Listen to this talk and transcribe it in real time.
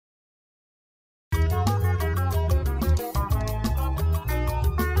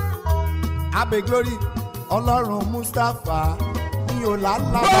abe glory ọlọ́run Mustapha ní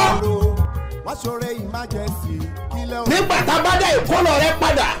ọ̀làlábàárò wọ́n ṣoore emergency kílẹ̀ òun. nígbà tá a bá dá ìkólọ rẹ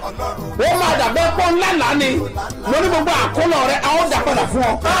padà ó máa dàbẹ́ pọ́ ńlá lánì mo ní gbogbo àkólọ rẹ a ó dà padà fún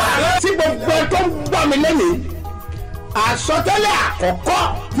ọ. tí gbogbo ẹ tó ń gbọ́ mi lẹ́nìí àsọtẹ́lẹ̀ àkọ́kọ́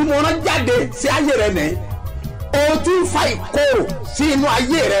tí mo rán jáde sí ayé rẹ nìyí o ti ń fa ìkorò sí inú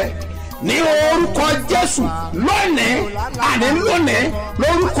ayé rẹ ní orúkọ Jésù lónìí àní lónìí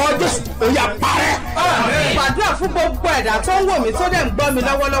lórúkọ Jésù ó yá parẹ́. gbàdúrà fún gbogbo ẹ̀dá tó ń wò mí tó dẹ̀ ń gbọ́ mi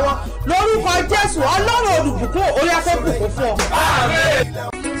lọ́wọ́lọ́wọ́ lórúkọ Jésù Ọlọ́run olùbùkún orí afẹ́bùkún fún ọ.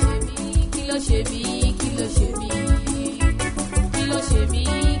 kí ló ṣe mí kí ló ṣe mí kí ló ṣe mí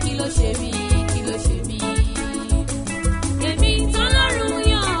kí ló ṣe mí kí ló ṣe mí. èmi tọ́lọ́run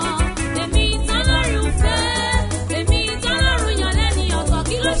yàn èmi tọ́lọ́run fẹ́ èmi tọ́lọ́run yàn lẹ́ni ọ̀tọ̀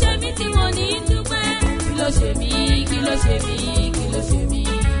kí ló ṣe mí tí mo ní dúpẹ́. kí ló ṣe mí kí ló ṣe mí kí ló ṣe mí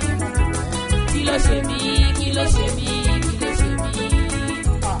kí ló ṣe mí kí ló ṣe mí kí ló ṣe mí.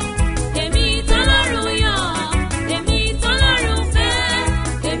 èmi tọ́lọ́run yàn èmi tọ́lọ́run fẹ́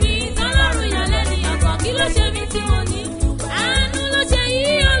èmi tọ́lọ́run yàn lẹ́ni ọ̀tọ̀ kí ló ṣe mí tí mo ní. àánú ló ṣe yí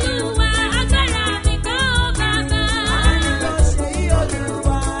Olúwa agbára mi kọ́ bàbá. àánú ló ṣe yí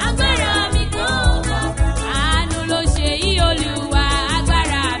Olúwa agbára mi kọ́ bàbá. àánú ló ṣe yí Olúwa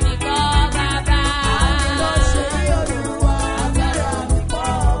agbára mi kọ́ bàbá. àánú ló ṣe yí Olúwa agbára mi kọ́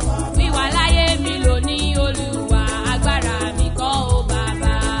bàbá. wíwà láyé mi lò ní Olúwa agbára mi kọ́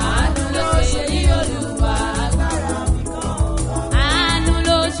bàbá. àánú ló ṣe yí Olúwa agbára mi kọ́ bàbá. àánú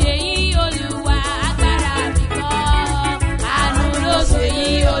ló ṣe yí Olúwa agbára mi kọ́. àánú ló ṣe yí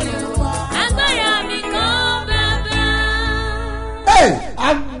Olúwa agbára mi kọ́ bàbá.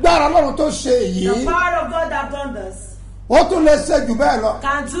 agbára Ọlọ́run tó ṣe èyí The power of God that done this ó tún lè ṣe jù bẹ́ẹ̀ lọ.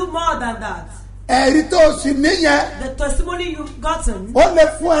 can do more than that. ẹ̀rí tó sì níyẹn The testimony you've gotten ó lè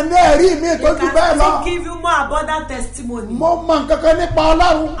fún ẹ ní ẹ̀rí mi tó jù bẹ́ẹ̀ lọ. can give you more abundant testimony. mo mọ nǹkan kan nípa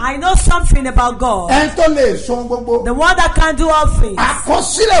Ọlọ́run I know something about God, ẹni tó lè sọ gbogbo. the one that can do all things.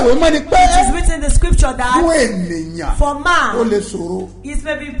 àkọsílẹ̀ ìwé mọ́ ni pé It is written in the scripture fún that ènìyàn for ó man lè ṣòro it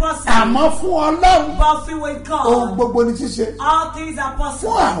may be possible, àmọ́ fún Ọlọ́run but with ohun God gbogbo ni ṣíṣe all things are fún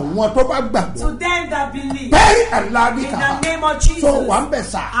possible. àwọn tó bá gbàgbọ́. To them that believe, bẹ́ẹ̀ni in aláàbíkà the name of Jesus. tó wà ń bẹ̀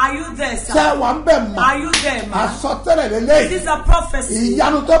sá Are you there, ṣé sir? wà ń bẹ̀ mọ́ Are you there, man? àsọtẹ́lẹ̀ It lélẹ́yìn is a prophecy.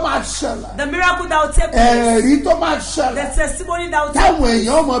 ìyanu tó máa ṣẹlẹ̀ The miracle that will take place. ẹ̀rí tó máa The ṣẹlẹ̀ testimony that will take táwọn place.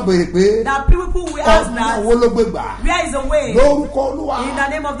 èèyàn mọ̀ béèrè pé That people will ask ọ̀nà that, wo ló gbé gbà where is the way? lórúkọ Olúwa In the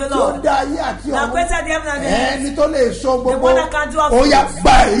name of the tó Lord. dá ayé àti That ọ̀run greater the heaven and the earth. ẹni tó lè sọ The gbogbo one that can do all ó yá things.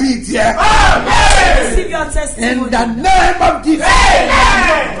 gba èrí tiẹ̀. Receive your In testimony. the name of Jesus.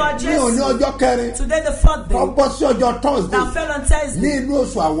 God, ní òní Jesus. ọjọ́ kẹrin Today the fourth tó day bọ́ sí ọjọ́ Thursday that fell on ní Thursday inú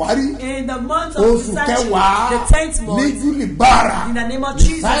oṣù àwárí in the month of oṣù December, kẹwàá the 10th ní month. júlì bára In the name of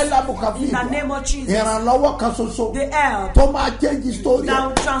Jesus. ìsáyélá In bukafi the name of Jesus. ìrànlọ́wọ́ kan ṣoṣo The help tó máa change story that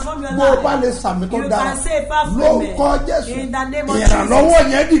will transform your bó o bá life. lè sàmì tó You dára can say far from lórúkọ it. Jésù In the name of ìrànlọ́wọ́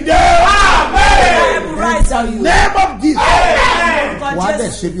Jesus. yẹn dìde. I will rise on you. Name of Jesus God, wà á dẹ̀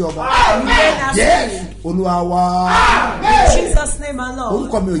Jesus. ṣe bí ọba Remain as Jésù king. Olúwa wa In Jesus' name, my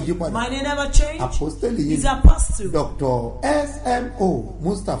orúkọ Lord. mi ò yí padà My name never changed. apostoli He's yìí apostle. Dr. SMO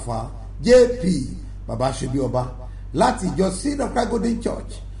Mustapha JP Babasebioba láti ìjọ Seed of Christ Golden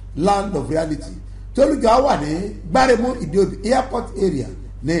Church Land of Reality tí olùjọ wà ní Gbáremú Ìdíòbí airport area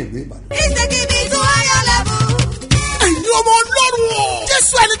ní ìlú Ìbàdàn. He's taking me to higher level. ẹ̀yin ọmọ Ọlọ́run o.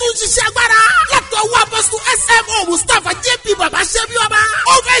 Jésù ẹni tó ń ṣiṣẹ́ agbára. látọwọ́ apọ́sítù SMO Mustapha JP Babasebioba.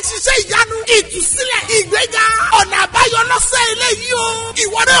 ó fẹ́ ṣiṣẹ́ ìyanu ìtúsílẹ̀ ìgbéga ọ̀nà àbáyọ lọ́sẹ̀ eléyìí o.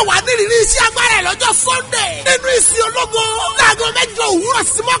 ìwọ náà wà nírìírí iṣẹ́ agbára ẹ̀ lọ́jọ́ Sunday nínú ìsìn ológo láago 8 òwúrọ̀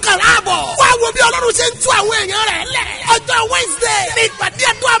sí 11 àbọ̀. wá wo bí Ọlọ́run ṣe ń tú àwọn èèyàn rẹ̀ lẹ̀. ọjọ́ Wednesday ní ìpàdé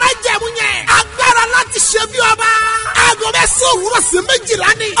ẹ̀dùn àbájẹ̀mú yẹn. agbára láti ṣe bí ọba. aago 9 òwúrọ̀ sí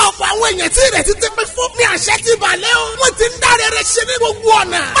 12 ní. ọ̀pọ̀ àwọn èèyàn tí ìrètí ti pín fún ní àṣẹ ti balẹ̀ o. wọ́n ti ń dáre rẹ̀ ṣe ní gbogbo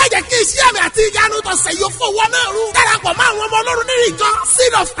ọ̀nà. má jẹ́ kí iṣẹ́ àmì àti ìyanu tọ̀sẹ̀ yóò fowó náà rú. darapọ̀ mọ́ àwọn ọmọ Ọlọ́run nínú ìjọ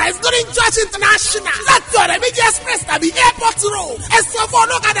Seed of Christ Golden Church International láti ọ̀rẹ́ méjì express tàbí airport road. ẹ sọ fún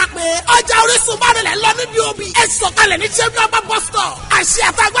ọlọ́kadà pé ọjà Orísun bá rẹ̀ lọ níbi òbí. ẹ sọ̀kalẹ̀ ní ṣẹ́bí ọba bus stop. àṣẹ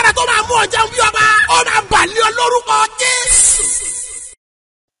àtàgbára tó máa mú ọjà bí ọba ó máa bàlẹ́ olórúkọ Jésù.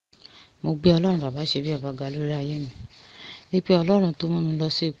 mo gbé Ọlọ́run Babasebioba ga lórí ayé mi wípé Ọlọ́run tó mú mi lọ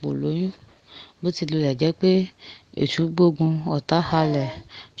sí ipò lóyún bó ti lulẹ̀ jẹ́ pé èṣù gbógun ọ̀tá halẹ̀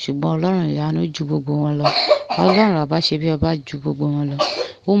ṣùgbọ́n Ọlọ́run ìyanu ju gbogbo wọn lọ. Ọlọ́run Babasebioba ju gbogbo wọn lọ.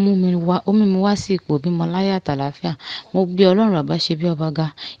 ó mú mi wá sí ipò bímọ láyé àtàlàáfíà. Mo gbé Ọlọ́run Babasebioba ga,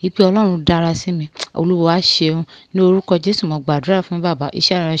 ìpè Ọlọ́run dára sí mi. Olúwa ṣeun. Ní orúkọ Jésù mo gbàdúrà fún bàbá,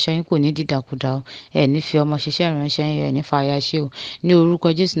 iṣẹ́ ìránṣẹ́ yín kò ní dìdàkudà o. Ẹ ní fi ọmọ ṣiṣẹ́ ìránṣẹ́ yín, ẹ ní fa aya ṣe o. Ní orúkọ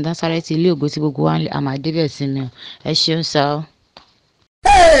Jésù Násárẹ́tì ilé ògo tí gbogbo wa a máa débẹ̀ sí mi o. Ẹ ṣeun sá o.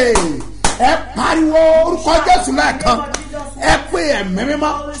 Ẹ pariwo orúkọ Jésù lẹ́ẹ̀kan, ẹ pé ẹ̀mí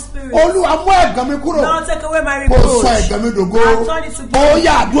mímọ́, Olúwa mú ẹ̀gàn mi kúrò, kò sọ ẹ̀gàn mi dògo, ó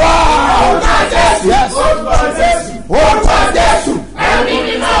yá àdúrà. Orúkọ Jésù, ẹ̀mí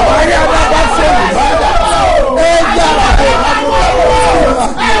mímọ́, ọ̀rẹ́ alábá ṣe ìbádà, ẹ yára kó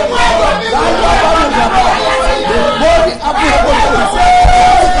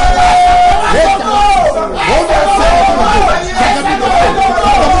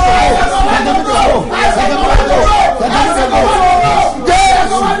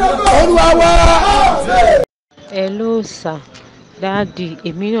Hello sir, dáàdì,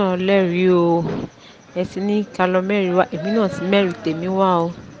 èmi náà lẹ́rìí o. Ẹ ti ní ká lọ mẹ́rin wá, èmi náà ti mẹ́rin tèmi wá o.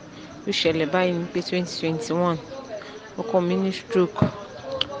 Ó ṣẹlẹ̀ báyìí ní pé 2021 ọkọ mi ní stroke.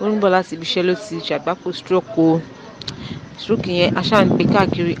 Ó ń bọ̀ láti ibi iṣẹ́ ló ti ṣàgbákò stroke o. Stroke yẹn a ṣáà ń gbé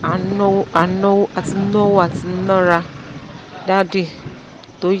káàkiri, à ń náwó àti nára. Dáàdì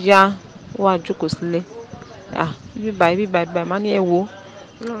tó yá ó wá jókòó sílẹ̀. Bíbí báyìí má ní ẹ wo.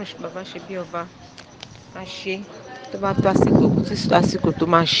 Ọlọ́run ṣe Babasebioba a ṣe tó bá tó àsìkò tó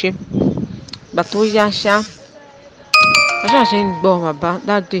máa ṣe. Ìgbà tó yá ṣá a ṣáà ṣe ń gbọ́ bàbá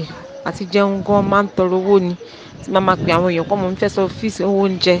dáàdì àti jẹun gan máa ń tọrọ owó ni tí máa pe àwọn èèyàn pọ̀ mọ́ mi fẹ́ sọ fíìsì owó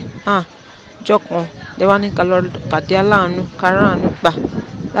oúnjẹ. Ọjọ́ kan lẹ wá ní ká lọ pàdé aláàánú káràánú gbà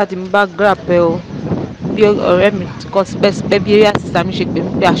láti mú bá grab ẹ o. Bí ọ̀rẹ́ mi kan síbẹ̀síbẹ̀ bí eré àsìsà mi ṣe pè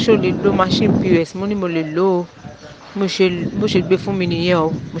mí pé aṣọ lè lo machine POS, mo ní mo lè lò ó. Mo ṣe gbé fún mi nìyẹn o.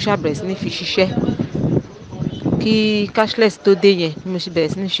 Mo ṣáà bẹ̀rẹ̀ sí ní fi ṣiṣẹ́ kí cashless tó dé yẹn ni mo ṣe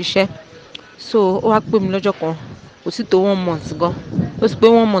bẹ̀rẹ̀ sí ní ṣiṣẹ́. So ó wá pè mí lọ́jọ́ kan, kò sì tó 1 month gan. Ó sì pé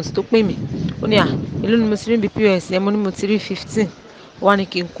 1 month tó pè mí. Ó ní èló ni mo ti rí bí POS yẹn, mo ní mo ti rí 15. Ó wá ní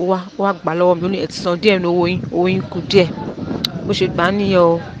kí n kó wá, ó wá gbà lọ́wọ́ mi, ó ní ẹ ti san díẹ̀ ní owó yín kù díẹ̀. Bó ṣe gbà á nìyẹn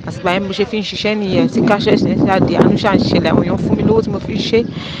o. Àsìgbà yẹn mo ṣe fi ń ṣiṣẹ́ nìyẹn tí cashless yẹn ṣáàdì àánú ṣáà ń ṣẹlẹ̀, àwọn èèyàn fún mi lówó tí mo fi ń ṣe.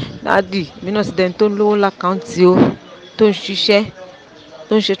 Dáàdì mi náà ti dẹni tó ń lówó lákàùntì o, tó ń ṣiṣẹ́,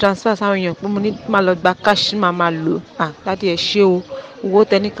 tó ń ṣe transfer sáwọn èèyàn pé mo ní máa lọ gba cash máa lò. Dáàdì ẹ ṣé o, owó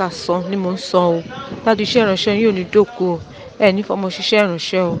tẹ́ni ká san ni mò ń san o. Dáàdì iṣẹ́ ìránṣẹ́ yín ò ní dòkú o, ẹ ní fọmọ ṣiṣẹ́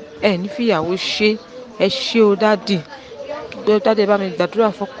ìránṣẹ́ o, ẹ ní fìyàwó ṣe, ẹ ṣé o dáàdì. Dáàdì ẹ bá mi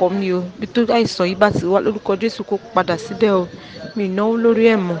gbàdúrà fọ́kọ mi o, bí tó àìsàn yìí bá ti wá lórúkọ Jésù kó padà síbẹ̀ o. Mi náwó lórí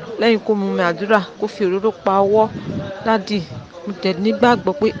ẹ̀ mọ́ lẹ́yìn kó mú mi àdúrà kó fi òróró pa ọwọ́. Dáàdì mo tẹ̀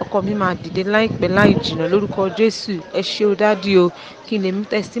nígbàgbọ́ pé ọkọ mi máa dìde láìpẹ́ láì jìnnà lórúkọ Jésù. Ẹ ṣé o dáàdì o, kí n lè mú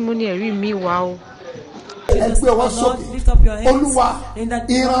testimony ẹ̀rí mi wá o. Ẹ gbé ọwọ́ sókè. Olúwa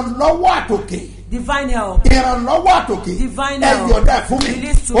ìrànlọ́wọ́ àtòkè. Divine help. Ìrànlọ́wọ́ àtòkè. Divine help. Ẹ yọ̀dá fún mi.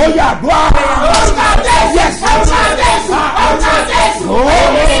 Ó yá àdúrà. Yes.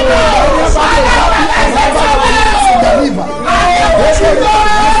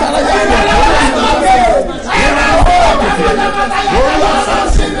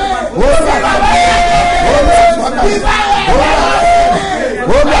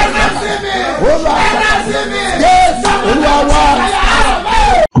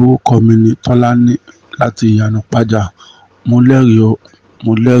 Orúkọ mi ni Tọ́lání láti ìyànà pàjá. Mo lẹ́rìí o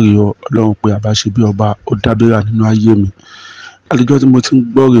Ọlọ́run pé Babasebioba ó dábìrà nínú ayé mi. Àtijọ́ tí mo ti ń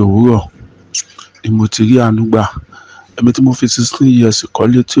gbọ́rẹ̀ òwúrọ̀ ni mo ti rí àánú gbà. Ẹ̀mí tí mo fi 16 years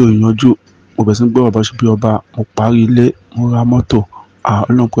kọ́lé tí ò yanjú, mo bẹ̀rẹ̀ sí gbọ́ Babasebioba, mo parí ilé, mo ra mọ́tò.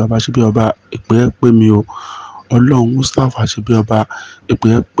 Ọlọ́run pé Babasebioba ìpè ẹ pè mí o. Ọlọ́run Mustapha Babasebioba ìpè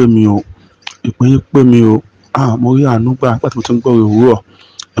ẹ pè mí o. Mo rí àánú gbà nígbà tí mo ti ń gbọ́rẹ̀ òwúrọ̀.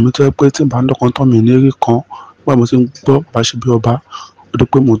 Ẹ̀mí tó yẹ pé tí n bá ń dọ́kan tán mi ní eré kan nígbà mo ti ń gbọ́ Babasebioba, ó dé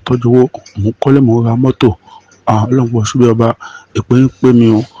pé mo ń tọ́jú owó, mo ń kọ́lé, mo ń ra mọ́tò. Ọlọ́run Babasebioba ìpè yín pè mí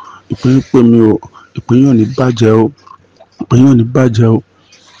o. Ìpè yín ò ní bàjẹ́ o.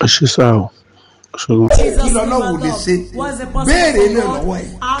 Ẹ ṣé sá o. Kí lọ́lọ́wọ́ lè ṣe? Béèrè ilé lọ́wọ́ ẹ̀.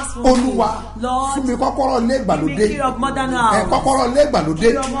 Olúwa fún mi kọ́kọ́rọ́ ilé ìgbàlódé. Kọ́kọ́rọ́ ilé ìgbàlódé.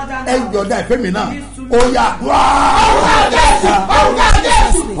 Ẹ yọ̀dá ìfẹ́ mi náà. Ó yá wá.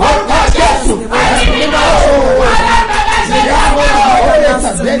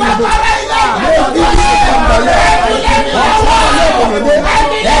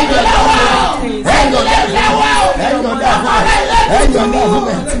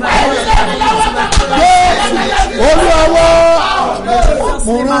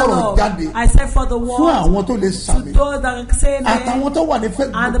 Mo rán ọ̀rọ̀ jáde I send for the fún word àwọn tó lè to sàmì those that can say àtàwọn amen. tó wà ní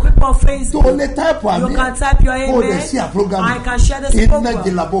And the Facebook people of tó Facebook, lè táìpù you àmì can type your kó o lè amen. sí àpúrógámù I can share this iná program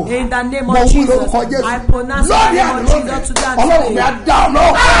jìlàbò in the name mo of wí Jesus. lórúkọ Jésù I pronounce the lórí name of àná Jesus today and Ọlọ́run mi á today. dá ọ lọ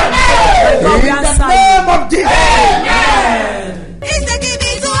My God, we in the answer name you. of Jesus. He's taking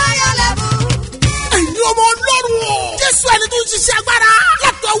me to higher level. ẹ̀yin ọmọ ọlọ́run o. jésù ẹni tó ń ṣiṣẹ́ agbára.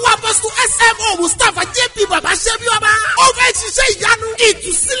 látọwọ́ apọ́sítù SMO Mustapha JP Babasebioba. ó fẹ́ ṣiṣẹ́ ìyanu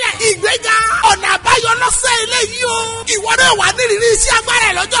ìtúsílẹ̀ ìgbéga ọ̀nà àbáyọ lọ́sẹ̀ eléyìí o. ìwọ náà wà nírìírí iṣẹ́ agbára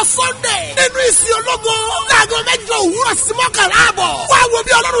ẹ̀ lọ́jọ́ Sunday. nínú ìsìn ológo láago 8 òwúrọ̀ sí 11 àbọ̀. wá wo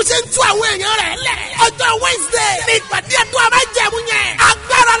bí ọlọ́run ṣe ń tú àwọn èèyàn rẹ̀ lẹ̀. ọjọ́ Wednesday ní ìpàdé ẹ̀dọ́ àbájẹ̀mú yẹn.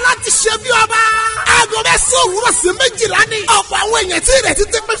 agbára láti ṣe bí ọba. aago 9 òwúrọ̀ sí 12 ní. ọ̀pọ̀ àwọn èèyàn tí ìrètí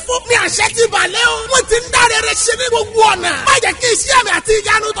ti pín fún ní àṣẹ ti balẹ̀ o. wọ́n ti ń dáre rẹ̀ ṣe ní gbogbo ọ̀nà. má jẹ́ kí iṣẹ́ àmì àti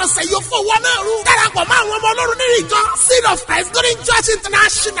ìyanu tọ̀sẹ̀ yóò fowó náà rú. darapọ̀ mọ́ àwọn ọmọ ọlọ́run nínú ìjọ Seed of Christ Golden Church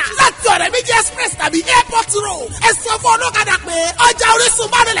International láti ọ̀rẹ́ méjì express tàbí airport road. ẹ sọ fún ọlọ́kadà pé ọjà Orísun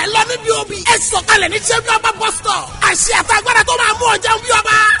bá rẹ̀ lọ níbi òbí. ẹ sọ̀kalẹ̀ ní ṣẹ́bí ọba bus stop. àṣẹ àtàgbàdà tó máa mú ọjà bí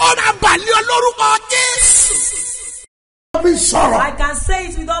ọba ó máa bàlẹ́ ọ lórúkọ Jésù. Bí sọ̀rọ̀ I can say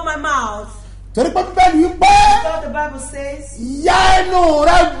it with all my mouth. torí pé bíbélì wípé What the Bible says, yá ẹnu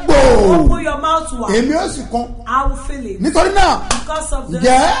rẹ gbò open your mouth wide. èmi ó sì kún I will fill it. nítorí náà Because of the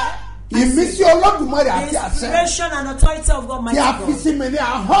jẹ́ ìmísí Olódùmarè àti àṣẹ inspiration and authority of God, my tí a fi God, sí mi ní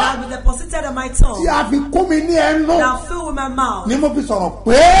ahọ́n that will be deposited on my tongue, tí a fi kún mi ní ẹnu that fill with my mouth. ni mo fi sọ̀rọ̀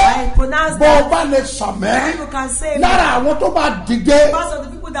pé I pronounce bó o that bá lè sàmẹ́ people can say lára amen. àwọn tó bá dìde Because of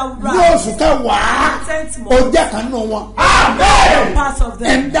the people that will ní rise, oṣù kẹwàá tenth ó month, jẹ́ kan nù wọn. parts of them.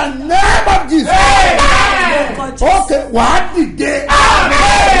 In the name of Jesus. Ok, wàá dìde.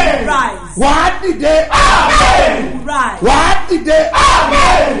 Rise. Wàá dìde. Rise. Wàá dìde.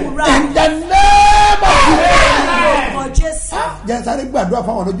 In the name of Jesus. For Jesus. Jẹ́ sáré gbàdúrà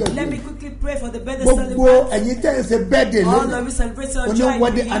fáwọn ọlọ́jọ́ Let me ìlú. quickly pray for the birthday Gbogbo celebrants. ẹ̀yin tẹ́ ẹ ṣe bẹ́ẹ̀dẹ̀ All lónìí. of you celebrating your Oní joy.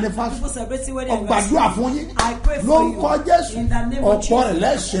 wedding anniversary. People celebrating wedding Ọ̀gbàdúrà anniversary. fún yín. I pray for Lórúkọ you. Jésù. In the name of Ọ̀pọ̀ rẹ̀ Jesus.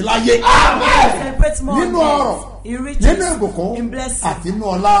 lẹ́sẹ̀ láyé. Celebrate more. Nínú ọrọ̀. In Nínú riches. ìbùkún. In blessing. Àti inú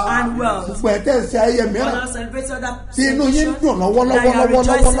ọlá. And wealth. Gbogbo ẹ̀ tẹ́ ẹ ṣe ayẹyẹ All mìíràn. of us celebrating other Tí inú yín ń dùn that you are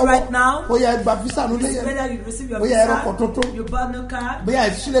rejoicing right now. Ó yẹ gba físà ló léyẹ. Whether you receive your Bóyá ẹ̀rọ kan visa, tuntun. you bought no car, Bóyá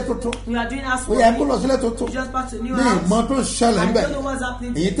ìsílẹ̀ tuntun. you are doing house Bóyá ẹ̀kọ́ lọ warming, sílẹ̀ tuntun. you just bought a new Ní house. ìmọ̀ tó ń ṣẹlẹ̀ I ńbẹ̀. don't know what's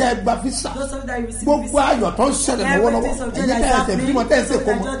happening. Èyí tẹ́ ẹ gba físà. Those of you that you receive Gbogbo visa, ayọ̀ tó ń ṣẹlẹ̀ lọ́wọ́lọ́wọ́. everything of joy Èyí that tẹ́ is ẹ ṣe happening, bímọ tẹ́ ẹ ṣe those kó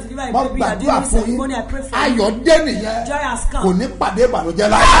that mọ̀. just deliver a Mo baby, you are gbàdúrà doing fún yín. ceremony, I pray for you. Ayọ̀ dé nìyẹn. Joy has Kò come. ní pàdé ìbànújẹ́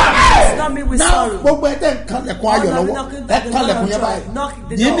láyé. It's not me with Náà sorrow. gbogbo ẹ tẹ́ ń kanlẹ̀kùn ayọ̀ All of you lọ́wọ́. knocking Ẹ the kanlẹ̀kùn door yẹn of báyìí. joy. Knock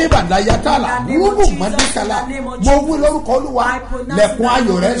the Yìí ní door. ìbàdàn yàtàlà. In the name of Rúbù Jesus, mọ́díkàlà. in the name of Mo Jesus. wí lórúkọ Olúwa. I pronounce Lẹ̀kùn that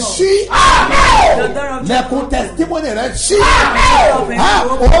ayọ̀ rẹ door. ṣí. The door of joy. Lẹ̀kùn tẹ̀sítímọ́nì rẹ ṣí. Amen.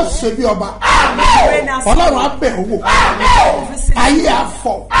 Ó ṣe bí ọba. Rain has come. Ọlọ́run á bẹ̀ owó. Visit Ayé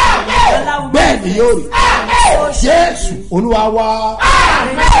àfọ̀. Allah will Bẹ́ẹ̀ ni yóò rí. So Jésù Olúwa wa.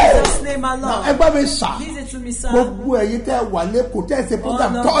 in Jesus' name alone. Ẹgbẹ́ mi sà. Listen to me, sir. Gbogbo ẹ̀yin tẹ́ wà lẹ́kọ̀ọ́ tẹ́ ṣe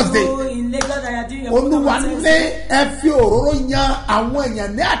program All of Thursday. you in Lagos that are doing your Olúwa program on ní Thursday. ẹ fi òróró yan àwọn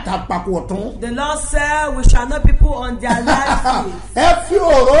èèyàn ní àtàpàkò ọ̀tún. The Lord said, we shall not people on their life. Ẹ fi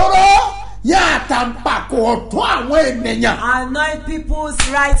òróró yan àtàpàkò ọ̀tún àwọn ènìyàn. Anoint people's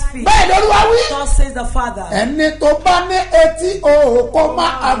right feet. Bẹ́ẹ̀ ni Olúwa wí. God says the Father. Ẹni tó bá ní etí òkò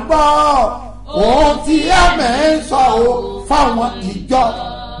máa gbọ́ ohun tí ẹ̀mẹ́ ń sọ o fáwọn ìjọ.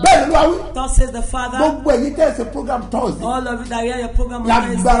 Bẹ́ẹ̀ ni Olúwa wí. God says the Father. Gbogbo ẹ̀yin tẹ́ ṣe program Thursday. All of you that hear your program on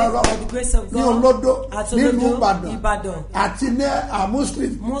Lágbára Thursday, Ọlọ́run. by the grace of Ní God, Olódó, at nílùú Olodo, Ìbàdàn, Ibadan, àti ní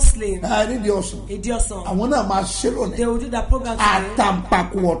Muslim, Muslim, nídìí Ọ̀ṣun. Idioson, Àwọn náà máa ṣe lónìí. they will do that program today.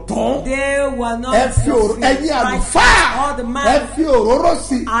 Àtàǹpàkò ọ̀tún. They will not Ẹ fi òróró ẹ̀yin àlùfáà. all the Ẹ man fi òróró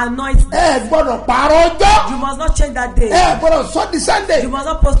sí. anoint them. Ẹ gbọ́dọ̀ pààrọ̀ ọjọ́. You must not change that day. Ẹ gbọ́dọ̀ sọ di Sunday. You must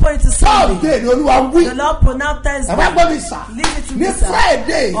not postpone it to Sunday. Thursday ni Olúwa wí. The Lord pronounced Ẹ bá Thursday. gbọ́ mi sà. Listen to Ní me, sir.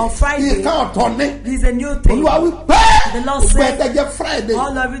 Friday. On Friday, Ìkan ọ̀tọ̀ ní. this is a new thing. Olúwa wí pé. The Lord Gbogbo said, ẹ̀dẹ̀ jẹ́ Friday.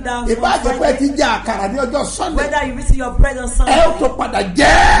 all of you that on Ìbájẹ́ pé ti Friday, jẹ àkàrà ní ọjọ́ Sunday. whether you visit your bread on Ẹ ó Sunday, tó padà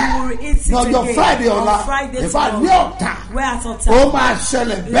jẹ́. you will eat it Ní ọjọ́ again. Friday ọ̀la. On Friday Ìbá ní tomorrow, ọ̀tà. where at Ó Ọ̀tà. máa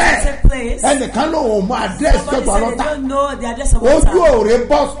ṣẹlẹ̀ It will bẹ́ẹ̀. take place. Ẹnìkan ló wò mọ àdírẹ́sì Somebody tó said lọ́tà. they don't know the address of Ojú Ọ̀tà. òre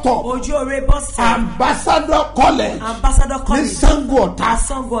bus stop. Ojú Ore bus stop. Ambassador College. Ambassador Ní College. Sango Ọ̀tà.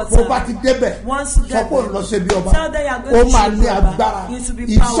 Sango Ọ̀tà. Bó bá ti débẹ̀. Once you Sọ get pé òun lọ ṣe bí ọba. tell them you are Ó going to máa show ní Ọba. agbára. You to be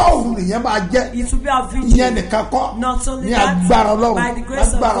Ìyanu ìsọ̀rù nìyẹn máa jẹ́ It will be our ìyẹn vigil. nìkan kọ́ Not only ní that, agbára Ọlọ́run by the grace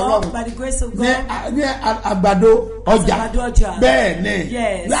of agbára God, Ọlọ́run by the grace of ní God, ní àgbàdo ọjà àgbàdo ọjà. bẹ́ẹ̀ ni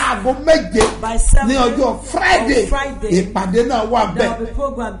Yes. láago méje By 7 ní ọjọ́ Friday on Friday, ìpàdé náà wà there bẹ́ẹ̀ will be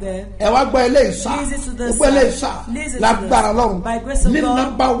program there. ẹ wá gbọ́ ilé ìsà Listen to this, gbọ́ ilé sir. ìsà Listen to lágbára this. Ọlọ́run By grace of ní God.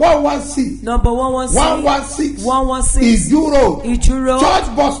 nọ́mbà 116 Number 116 Ìdúró Ìdúró church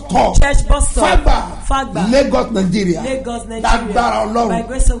bus stop Church bus stop Fagba Lagos Nigeria Lagos, Nigeria. lágbára By Ọlọ́run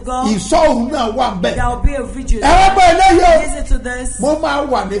grace of God, ìsọ̀rù náà wà bẹ́ẹ̀ there will be a vigil. ẹ wá gbọ́ ilé yìí o Listen to this. mo máa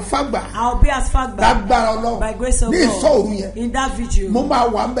wà ní Fagba I'll be as Fagba. lágbára Ọlọ́run By grace of ní ìsọ̀rù God. yẹn In that vigil, mo máa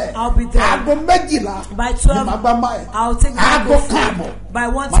wà ń bẹ̀ I'll be there. aago méjìlá by ni 12, màá gbá máa I'll take the aago microphone. káàbọ̀ By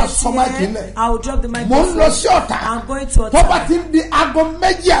máa sọ máìkì 1:30 lẹ̀ I'll drop the mo ń microphone. lọ sí Ọ̀tà I'm going to tó bá Ọ̀tà. ti ń di aago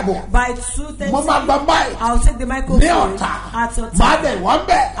méjì àbọ̀ By 2:30 mo máa gbá máì I'll take the microphone ní Ọ̀tà at Ọ̀tà. máa dẹ̀ wọ́n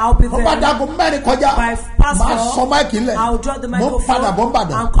bẹ̀ I'll be tó bá there. di aago mẹ́rin kọjá By past máa 4, sọ máìkì lẹ̀ I'll drop the mo microphone. padà bọ́ ń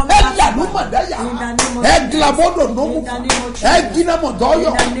bàdàn I'm coming ẹ back to lànà Ibadan. mọ̀dáyà In the name of ẹ Jesus. gilabodò In nómù the name of ẹ Jesus. gínà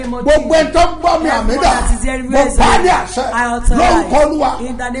mọ̀dọ́yọ̀ In the name of gbogbo ẹ tó ń gbọ́ mi àmì Everyone dà that is hearing mo me, bá ní àṣẹ I authorize. lórúkọ Olúwa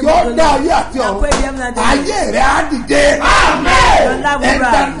In the name yóò of the dá Lord. ayé àti I pray the heaven ọ̀run and the earth. ayé rẹ̀ á dìde Your life will in the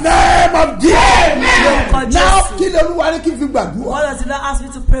rise. name of Jesus Lórúkọ now Jésù. kí lè Olúwa ní kí n fi gbàdúrà What does the Lord ask me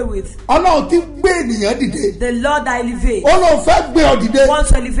to pray with? Ọlọ́run ti gbé ènìyàn dìde The Lord that elevate. Ọlọ́run fẹ́ gbé ọ dìde Want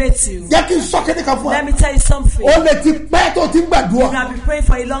to elevate you. jẹ́ kí n sọ kíní kan fún Let ẹ me tell you something. ó lè ti pẹ́ tó ti ń You gbàdúrà have been praying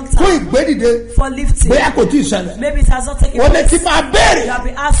for a long fún time ìgbédìde for lifting. bóyá kò tí ì ṣẹlẹ̀ Maybe it has not taken ó lè ti place. máa béèrè You have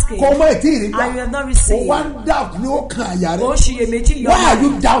been asking kó mọ ètí ìrìn gbà and you have not ó received. wá ń doubt ní ó kan àyà Ó rẹ̀ ṣiyèméjì yọ. why are you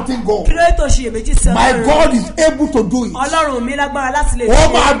doubting God Kí ló yẹ tó ṣiyèméjì sí my Ọlọ́run? God is able to do it Ọlọ́run mi lágbára láti lè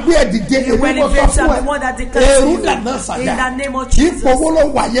ó máa gbé ẹ dìde You will èmi mo sọ elevate fún and be more than the ẹ country. èrú dàná In sàyà the name of Jesus. ipò wo ló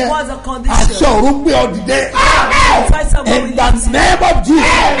wà yẹ What's the condition? àṣẹ ọ̀run gbé ọ dìde in the name of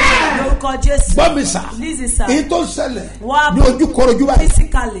Jesus Lórúkọ Jésù. gbọ́ mi sà Listen, sir. èyí tó ṣẹlẹ̀ What ní ojú korojú báyìí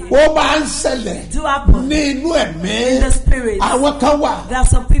physically ó máa ń ṣẹlẹ̀ do happen ní inú ẹ̀mí in the spirit. àwọn kan wà There are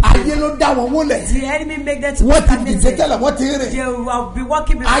some people. ayé ló dá wọn wólẹ̀ The enemy make them to wọ́n be ti dìde stagnated. tẹ́lẹ̀ wọ́n ti rìn They will be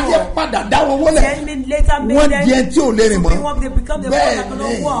walking ayé before. padà dá wọn The wólẹ̀ enemy later make wọ́n them di ẹni tí ò lè rìn to be mọ́ walk. They become the one bẹ́ẹ̀ that ni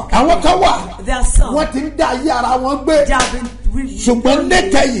cannot walk. àwọn kan wà There are some. wọ́n ti ń dá ayé ara wọn gbé They have been ṣùgbọ́n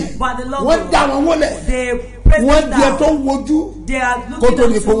lẹ́kẹ̀yìn But the Lord wọ́n dá wọn wólẹ̀ they press wọ́n them di ẹ down. tó ń wojú They are kó looking tó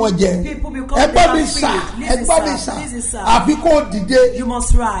ní unto fún wọn jẹ people because ẹgbọ́n they mi are sà free. ẹgbọ́n mi Listen, sà sir. Listen, sir. àfi kó dìde You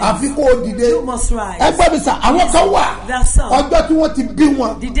must rise. àfi kó dìde You must rise. ẹgbọ́n mi sà àwọn kan wà There are some. ọjọ́ tí wọ́n ti bí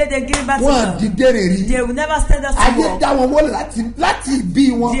wọn The day they give back to wọ́n them, dìde rè rí they will never stand up to ayé walk. dá wọn wọ́n láti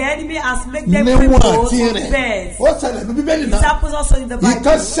bí wọn The enemy has made them ní crippled wọn àti from rìn birth. ó ṣẹlẹ̀ ní bíbélì It náà happens also in the Bible.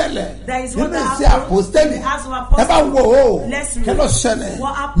 ìkan ṣẹlẹ̀ There is nínú one that ìṣe happened àpòstẹ́lì in the Acts of ẹ bá Apostles. wò ó Let's kí read. ló ṣẹlẹ̀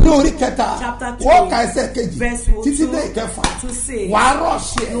What happened? ní orí kẹta Chapter 2, wọ́n ka ẹsẹ̀ kejì verse títí 2 dé ìkẹfà to 6. wàá rọ̀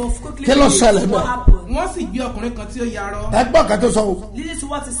sí ẹ̀ You will quickly kí ló read ṣẹlẹ̀ what bẹ́ẹ̀ happened. wọ́n sì gbé ọkùnrin kan tí ó yarọ. ẹgbọ́n kan tó sọ o Listen to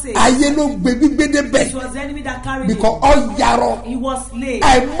what he says. ayé ló gbé gbígbé It débẹ̀ was the enemy that carried bìkọ́ him. ọ yarọ He was late.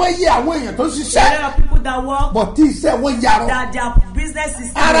 àìmọye àwọn èèyàn tó There ṣiṣẹ́ are people that work bọ̀ tí iṣẹ́ wọn yarọ that their business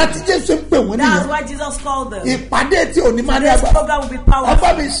is ara late. tí Jésù ń pè wọ́n That's nìyẹn why Jesus called them. ìpàdé tí ò ní máa ní Today's agbára program will be ẹgbẹ́ mi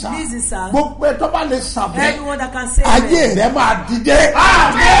powerful. sà Listen, sir. gbogbo ẹ̀ tó bá lè sàbẹ̀ Everyone that can say ayé amen. rẹ̀ máa dìde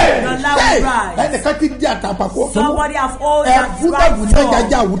Your life will rise. ẹnìkan ti di àtàpàkò fún Somebody have all ẹ that fúnàbù right náà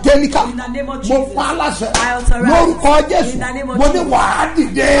jàjà for. àwùtẹ́líkà In the name of mo Jesus. pa á láṣẹ I authorize. lórúkọ Jésù In the name of mo ní Jesus. wàá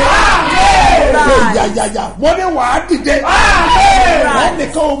dìde Rise. yàyàyà mo ní wàá dìde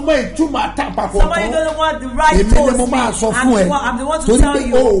ẹnìkan ò mọ ìtumọ̀ àtàpàkò Somebody kan don't know what the right èmi ni toes mo máa mean. sọ fún ẹ I'm the one to torí tell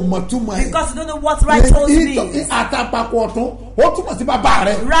pé o ò you. mọ̀ túmọ̀ ẹ̀ Because you don't know what right toes means. àtàpàkò ọ̀tún ó túmọ̀ sí bàbá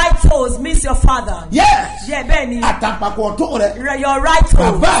rẹ Right toes means your father. yes Yeah, Benny. àtàpàkò ọ̀tún rẹ Your right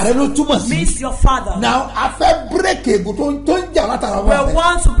toes bàbá rẹ ló túmọ̀ sí means your father. now a fẹ́ bírèkì ègùn tó ń jà látara We wọn rẹ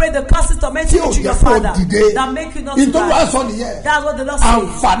want to break the curses tormenting tí ò you to jẹ́ your kó father dìde that make you not to nítorí wàá rise. sọ nìyẹn That's what the Lord says.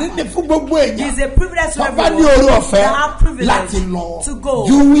 àǹfààní ni fún gbogbo èèyàn It's a privilege to tọ́ba ní everyone orí ọ̀fẹ́ that have privilege láti lọ to go.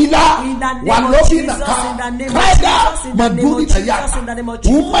 juwila In the name wà of lóbi Jesus, nàka in the name of káyidá Jesus, in the name màdúrí of Jesus, nàyà in the name of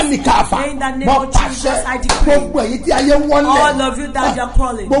Jesus. wùmánì káfà In the name mọ of Jesus, pàṣẹ I decree. gbogbo èyí tí ayé wọlé All of you that you are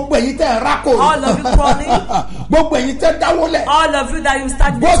crawling. gbogbo èyí tẹ rákò All of you crawling. gbogbo èyí tẹ dáwọlẹ̀ All of you that you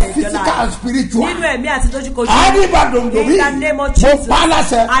start both your physical life. and spiritual Nínú ẹ̀mí àti dojúkojú. àdìbàdòǹdòmí In the name of mo Jesus. pa á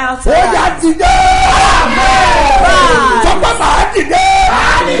láṣẹ I ó authorize. yá dìde sọpẹ́ màá dìde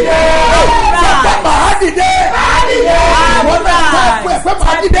sọpẹ́ màá dìde wọ́n náà kọ́ ẹ̀pẹ́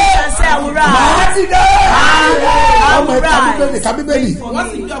màá dìde màá dìde ọmọ ìta bíbélì ká bíbélì. wọ́n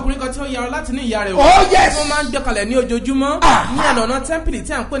sì gbé ọkùnrin kan tí ó yarọ láti ní ìyá rẹ̀ Oh, yes. wọ́n máa ń gbẹ́kalẹ̀ ní ojoojúmọ́ ní ọ̀nà tẹ́ḿpìlì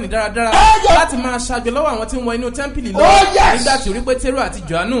tí à ń pè ní dáradára yes. láti máa ṣàjọ lọ́wọ́ àwọn tí ń wọ inú tẹ́ḿpìlì lọ Oh, yes. nígbà tí orí pétérù àti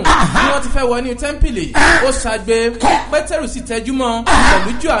johannu bí wọ́n ti fẹ́ wọ inú tẹ́ḿpìlì ó ṣàgbé pétérù sì tẹjú mọ́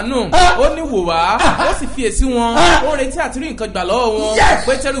pẹ̀lú johannu ó ní wò wá ó sì fi èsì wọn ó ń retí àti rí nǹkan gbà lọ́wọ́ wọn Yes.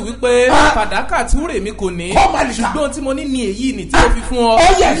 pétérù wípé fàdákà àti wúrè mi kò ní ṣùgbọ́n tí mo ní ni èyí ni tí mo fi fún ọ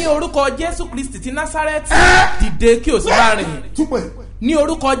Oh, yes. ní orúkọ jésù kristi ti násárẹ́tì dìde kí o sì máa rìn túpẹ̀. ní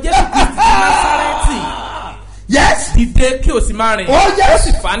orúkọ jésù kristi ti násárẹ́tì yes. dìde kí o sì máa rìn Oh, yes. ó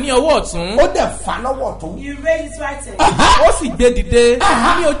sì fà á ní ọwọ́ ọ̀tún ó dẹ̀ fà lọ́wọ́ tó. You raise his right hand. ó sì gbé dìde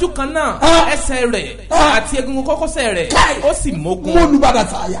ní ojú kan náà ẹsẹ̀ rẹ̀ àti egungun kókósẹ̀ rẹ̀ ó sì mógun mo lu bàdà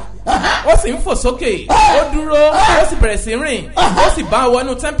sáyà. ó sì ń fò sókè ó dúró ó sì bẹ̀rẹ̀ sí rìn ó sì bá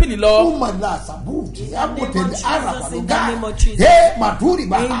wọnú tẹ́ḿpìlì lọ. ó mà la sàbúùtì amòtẹ́lẹ̀ arabaluga in the name of Jesus. ẹ màdúrì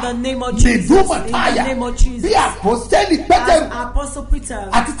bá In the name of Jesus. mẹdùmàtáyà In the name of Jesus. bí àpòstẹ́lì As pẹ́tẹ́rù Apostle Peter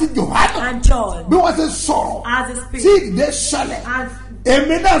àti ti Jòhánù and John, bí wọ́n ṣe sọ̀rọ̀ as he tí speaks, ìdílé ṣẹlẹ̀ and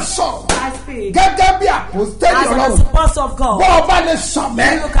èmi náà sọ̀rọ̀ I speak, gẹ́gẹ́ bí àpòstẹ́lì as an ọlọ́run apostle of God, bọ́ ọba lè sàn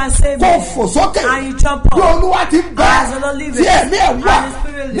mẹ́ you can save kó me. fò sókè And you jump up. bí olúwa ti bẹ As the Lord liveth. tí ẹ̀mí ẹ̀ wá And the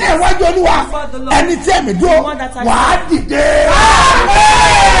Spirit ní lives. ìwájú olúwa Before the Lord. ẹni tí ẹ̀mí dúró The one that has wàá life. dìde.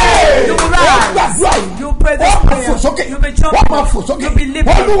 You will ó rise. gbàdúrà yìí You pray this wọ́n máa prayer. fò sókè You be jumping. wọ́n máa fò sókè You be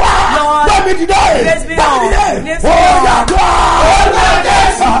leaping. olúwa Lord, gbẹ̀mí dìde raise me gbẹ̀mí up. dìde Lift me ó up. yàgbọ́ ọ̀gá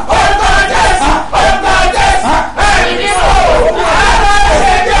jésù ọ̀gá jésù ọ̀gá jésù ẹ̀mí ni ó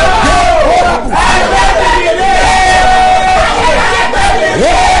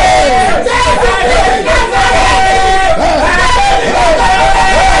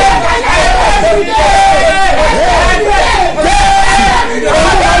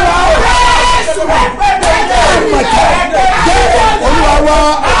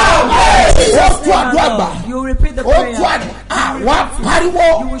you repeat the ó tú prayer. àwọn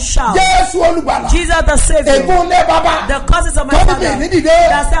pariwo You will shout. jésù olùgbàlà Jesus the Savior. ègún lé bàbá The causes of my tọ́ni father. mi ní dìde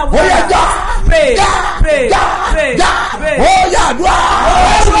That's how ó yẹ já pray, já pray, já pray, já pray. ó yà dùá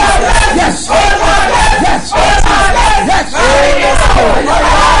yes yes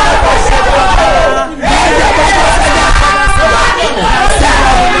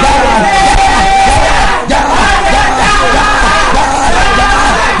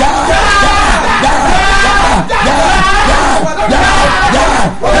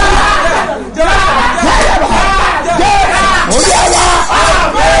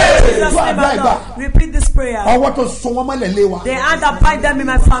Repeat this prayer. ọwọ́ tó sun wọn mọ́lẹ̀ lé wa The hand that bind them in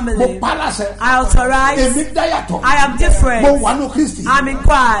my mo family. pa láṣẹ I authorize. èmi dáyàtọ̀ I am different. mo wà nù kristi I'm in ẹ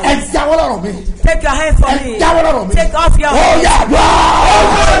Christ. jáwọ́ lọ́rọ̀ mi Take your hand from ẹ me. jáwọ́ lọ́rọ̀ mi Take off your ó hand. yà dùá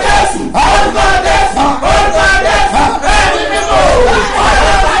ọgbà jésù ọgbà jésù ọgbà jésù ẹni mi kò.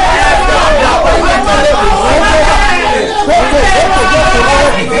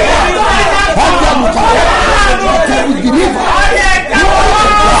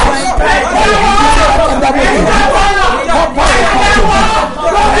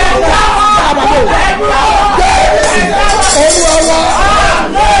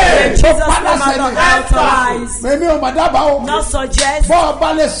 Jesus name I don't authorize. Mèmí ò mà dábàá o. Not suggest. Bọ́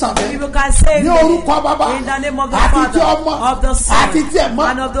ọba lè sàn mí. People can save Ní me. orúkọ bàbá. In the name of the Àti tí Father, ọmọ. of the Son, Àti tí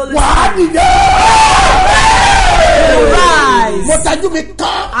ẹ̀mọ́. and of the Holy Wàá Spirit. dìde. Rise. Mo tajú mi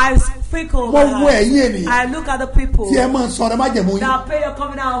kán. I sprinkle Mo my wo eyes. ẹ̀yìn ènìyàn. I look at the people Tí ẹ máa ń sọ̀rọ̀ má jẹ̀mú yín. that pay your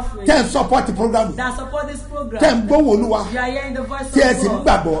covenant offering, Tẹ́ ń sọ́pọ́tì prógámù. that support this program. Tẹ́ ń gbóhùn olúwa. You are hearing the voice Tí ẹ of sì ń God,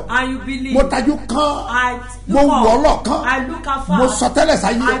 gbàgbọ́. and you believe. Mo tajú kán. I Mo look wọ̀ ọ́ up. lọ́kàn. I look afar. Mo sọ tẹ́lẹ̀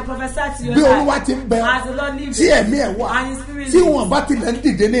sáyé. I prophesy to your Bí life. olúwa ti ń bẹ. As the Lord lives. Tí ẹ̀mí ẹ̀ wà. And his spirit Tí lives. wọn bá tilẹ̀ ń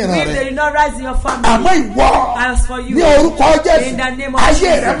dìde ní ìran If they rẹ̀. did not rise in your family. Àmọ́ ìwọ. As for you. Ní orúkọ In Jésù. the name of Ayé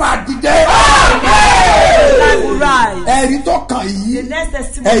Jesus. rẹ̀ máa dìde. Life will rise. Ẹ̀rí tó kàn The yìí. next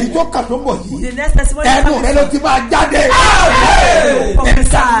testimony. Ẹ̀rí tó kàn tó bọ̀ yìí. The next testimony. Ẹnu rẹ̀ ló ti máa jáde.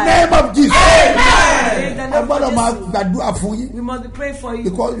 Prophesy. Name of Jesus. In the A name gbọ́dọ̀ of máa Jesus. gbàdúrà fún yín. We must be praying for you.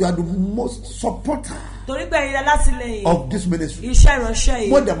 Because you are the most supporter Torí pé ẹ̀yin alátìlẹyìn. of this ministry. Iṣẹ́ ìránṣẹ́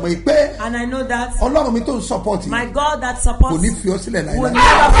Mo yìí. dẹ̀ mọ̀ pé And I know that Ọlọ́run mi tó ń support my yìí God that kò supports ní fi ọ́ sílẹ̀ will láìláì.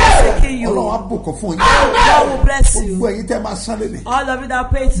 never forsake you. Ọlọ́run á bùkún fún yín. God will bless you. Gbogbo ẹ̀yin tẹ́ máa sán lélẹ̀. All of you that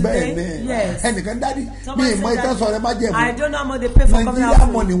pray Bẹ́ẹ̀ today. ni Yes. ẹnìkan dádì mi Somebody ìmọ̀ said ìtàn that. sọ̀rọ̀ ẹ má jẹ̀ I mú. don't know how much they pay for coming Nigeria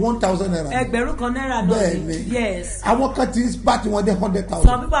out. money 1,000 naira. Ẹgbẹ̀rún kan náírà náà Bẹ́ẹ̀ ni. ni. Yes. Àwọn kan ti bá tiwọn dé Some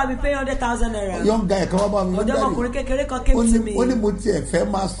 100,000. people have been paying 100,000 naira. Young guy kan wá bá mi. Ọ̀dọ́mọkùnrin kékeré kan came to me. Ó ní mo tiẹ̀ fẹ́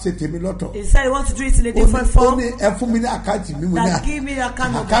máa ṣe tèmi lọ́tọ̀. He said he wants to do it in a Ó different form. ẹ fún mi ní àkáǹtì mi mo ní That give me the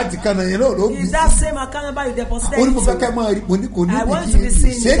account number. àkáǹtì kan náà yẹn náà ló bí Is that same account number you deposited ó ní mo fẹ́ into? kẹ́ máa rí mo ní kò ní I want ìdí to be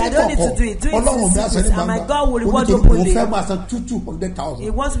seen. ṣé I ní don't need to do it. Do kọ̀kọ̀ it ọlọ́run mi in àṣẹ ní secret, and my gbangba God will reward onítorí mo openly. fẹ́ máa san 200,000 He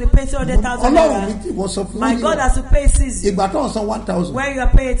wants to be paying 200,000 ọlọ́run mi naira. tí wọ́n sọ fún My God has to pay 60. ìgbà tó ń san 1,000 When you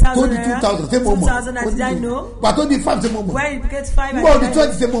are paying 1,000 tó di naira, 2,000 ṣé mo mọ̀ 2,000 did I know? gbà tó di 5 ṣé mo mọ̀ When it becomes 5, gbà ó di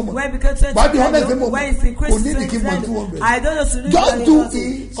 20 ṣé mo mọ̀ when it becomes 20, gbà ó di I 100 ṣé mo know. mọ̀ When it's kò increased ní to ìdí kí n 20, mọ̀ 200 I don't know to do just do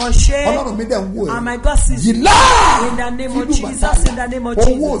it for shame. ọlọ́run mi dẹ̀ ń wò ẹ́ And my God sees you. jìlá In the name of fídùú Jesus, bàtà in the name of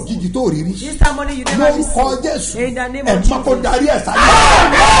owó Jesus. òjijì tó rí rí This time money you never lórúkọ receive. Jésù In the name ẹ̀ of má kó Jesus. darí ẹ̀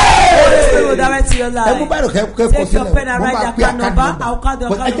sáré. Holy Spirit will direct to your ẹ mú life. báyìí kẹ́ kọ́ Take your sílẹ̀ pen and mo write máa the pe account number. àkáǹtì I'll call the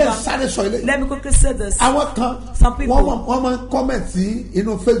nọ́mbà ẹ account jẹ́ number. sáré sọ ilé Let me quickly say this. àwọn kan Some people, wọ́n máa ń comment sí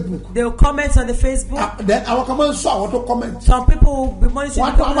inú Facebook they will comment on the Facebook. then àwọn kan máa ń sọ àwọn tó comment Some people will be monitoring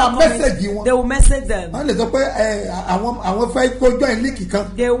Wọ́n á people that máa message comment. wọn. They will message them. wọ́n lè sọ pé àwọn fẹ́ kó join link kan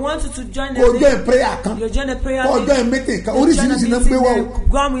They want you to join kó the join prayer kan You join a prayer kó link. join meeting kan You join a oríṣiríṣi náà ń meeting, gbé wọ́n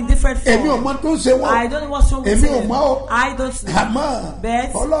they come in different èmi ò form. mọ tó ń ṣe wọ́n I don't know what's wrong with èmi ò them. mọ ó I don't know. àmọ́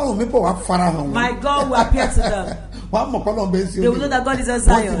But ọlọ́run mi bọ̀ wá farahàn wọn my God will appear to them. wọ́n á mọ̀ kọ́ lọ́n bẹ́ẹ̀ sí They will know that God is a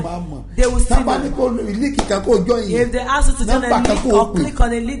wọ́n ti Zion. máa mọ̀ They will see sábà ní me. kó link kan kó join yìí If they ask you to join a nọ́mbà kan link kó o or pè click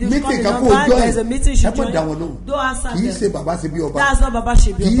on a link, you call meeting the kan kó o number, join there is a meeting you ẹ should mọ̀ dá wọn join. lóhùn Don't answer kì í them. ṣe bàbá ṣe bí ọba That's not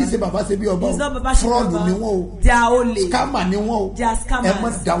kì í ṣe Babasebioba. bàbá ṣe bí ọba It's not fraud ni Babasebioba. wọ́n o They are only. scammer ni wọ́n o They are ẹ mọ̀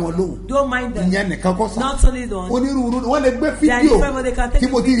scammers. dá wọn lóhùn Don't mind them. ìyẹn nìkan kọ́ sá Not only the one. onírúurú ni wọ́n lè gbé They are fídíò different, but they can take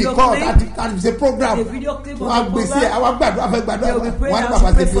tí mo a ti video record clip. àti ṣe program The video clip of wọ́n á the gbé sí ẹ program. àwọn gbàdúrà fẹ́ gbàdúrà They will be praying wọ́n á ní and bàbá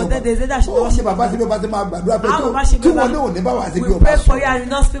she pray ṣe bí for them. They say that she ọba ó ṣe worship bàbá ṣe God. bí ọba ṣe máa gbàdúrà pé How tó Babasebioba- tí wọ́n ní òní bàbá ṣe bí We ọba pray for you and you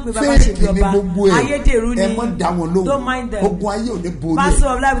not speak with fẹ́ẹ̀kì ni Babasebioba. gbogbo ẹ̀ Ayédèrú ẹ ni. mọ̀ dá wọn lóhùn Don't mind them. ogun ayé ò ní borí Battle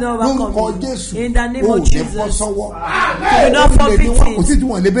of life will not lórúkọ overcome you. Jésù In the name ó of ní bọ́ Jesus. sọ́wọ́ You will not ó lè ní forfeit wọn kò sí tí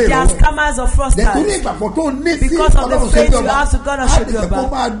wọ́n lè it. béèrè They are lọ́wọ́ scammers or nítorí fraudsters. ìgbàgbọ́ tó ní sí Because of the Ọlọ́run ṣe faith bí you ọba have to God á and lè Shebioba. kó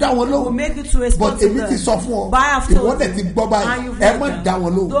máa dá wọn Will lóhùn make you to respond but to èmi ti them. sọ fún ọ But I have told ìwọ dẹ̀ you. ti gbọ́ And báyìí you've ẹ heard mọ̀ them. dá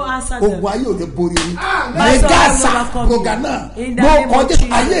wọn lóhùn Don't answer them. ogun ayé ò ní borí yín Battle of mẹgàsà life will overcome you. rògànà In the ló name of kọjá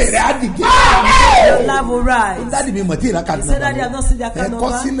Jesus. ayé rẹ̀ á dìde Your life will rise. dádì mi mọ̀ tí ìlà He kàdúrà said that they have not seen their account kọ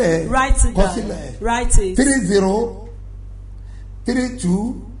sílẹ̀ number. Write it kọ down. sílẹ̀ Write it.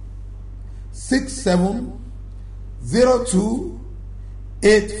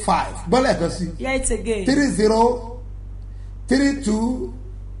 3032670285 gbọ́dọ̀ ẹ̀kọ́ sí Hear it again.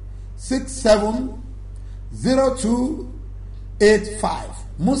 3032670285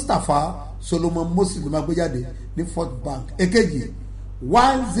 Mustapha Solomon Moses ló máa gbé jáde ní Fort Bank èkejì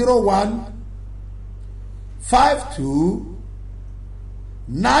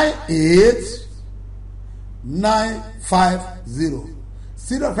 10152989950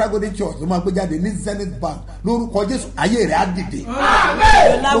 Syria Fragodi Church ló máa gbé jáde ní Zenith Bank lórúkọ Jésù ayé rẹ̀ á dìde.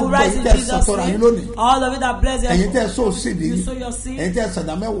 Your life will rise in Jesus' name. All of it that bless ẹ̀yin tẹ́ you. so sídi You sow your seed. ẹ̀yin tẹ́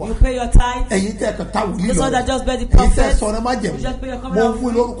sọ̀dá mẹ́wàá You pay your tithe. ẹ̀yin tẹ́ kàn tá wùlí Those lọ one that just bear the ẹ̀yin tẹ́ prophet. sọ̀rọ̀ má jẹ̀mú You just pay your mo covenant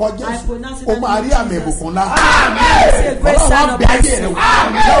fún lórúkọ I Jésù pronounce it o in the máa name rí of àmì Jesus. ìbùkún lá I see a great ọlọ́run sign á of bẹ ayé blessing. rẹ wò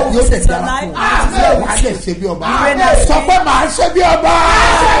God yóò will dẹ̀ fix your dára life fún and it ọ will wàá with dẹ̀ you. ṣe bí ọba You reign as sọ pé king. màá ṣe bí ọba.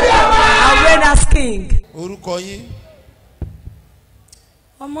 I reign as king. orúkọ yín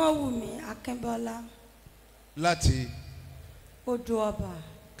Ọmọwùmí Akínbọ́lá láti odò ọba.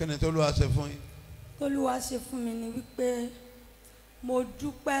 kẹ́ni tó ló wá ṣe fún yín. Olúwa ṣe fún mi ni wípé mo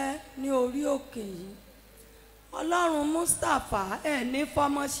dúpẹ́ ní orí òkè yìí. Ọlọ́run Mustapha ẹ̀ ní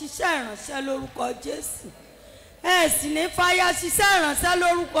fọmọ ṣiṣẹ́ ìránṣẹ́ lórúkọ Jésù. Ẹ̀ sì ní fàyà ṣiṣẹ́ ìránṣẹ́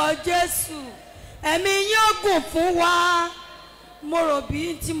lórúkọ Jésù. Ẹ̀mí yín ó gùn fún wa. Mo rò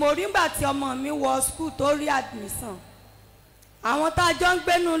bí tí mo rí nígbà tí ọmọ mi wọ skul tó rí admission. Àwọn tá a jọ ń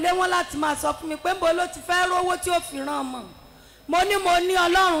gbénu ilé wọn láti máa sọ fún mi pé níbo ló ti fẹ́ rówó tí ó fi rán ọmọ. Mo ní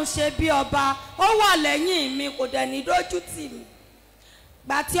Ọlọ́run ṣe bí ọba ó wà lẹ́yìn mi kò dẹ̀ ní dójú tì mí.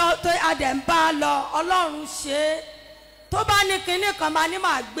 Gbà tí adẹ̀ ń bá a lọ Ọlọ́run ṣe é. Tó bá ní kinní kan máa ní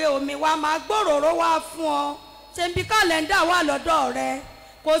màá gbé omi wá máa gbòòrò wá fún ọ. Ṣé bí kàlẹ́ndà wà lọ́dọ̀ rẹ?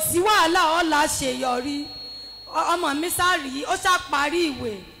 Kò sí wàhálà ọ̀la ṣèyọrí. Ọmọ mi sáré ó ṣàparí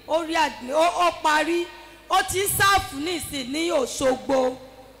ìwé ó rí ó parí ó ti ń sáàfù ní ìsìn ní Òṣogbo.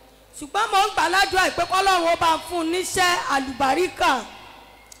 Ṣùgbọ́n mo ń gbàládùá ìpé kọ́lọ́run ó bá fún un níṣẹ́ àlùbáríkà.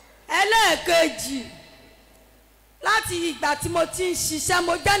 Ẹlẹ́ẹ̀kejì láti ìgbà tí mo ti ń ṣiṣẹ́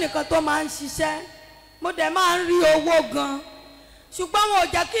mo jẹ́ nìkan tó máa ń ṣiṣẹ́ mo dẹ̀ máa ń rí owó gan ṣùgbọ́n wọn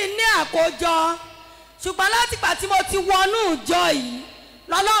ò jẹ́ kí n ní àkójọ ṣùgbọ́n láti ìgbà tí mo ti wọnú ìjọ yìí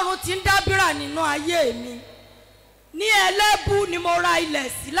lọ́lọ́run ti ń dábìrà nínú ayé mi ní Ẹlẹ́bù ni mo ra ilẹ̀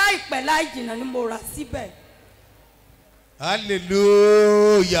sí láìpẹ́ láì jìnnà ni mo rà síbẹ̀.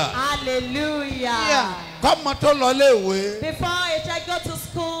 hallelujah. Hallelujah. kọ́mọ tó lọ léèwé. Before a child go to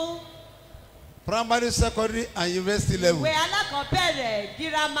school, primary, secondary, and university level. Ìwé alákọ̀ọ́bẹ̀rẹ̀,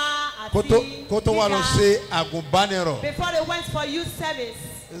 girama àti Kó tó wá lọ ṣe àgùnbánirọ̀. Before they went for youth service.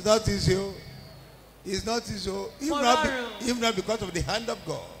 It's not easy. It's not easy. If not because of the hand of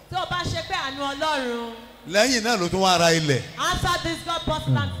God. Tó o bá ṣe pé àánú Ọlọ́run. Lẹ́yìn náà ló tún wá ra ilẹ̀. After this, God bought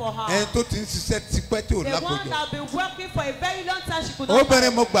land for her. Ẹni tó ti ń ṣiṣẹ́ tipẹ́ tí ò lákòjọ. The one that have been working for a very long time, she could not.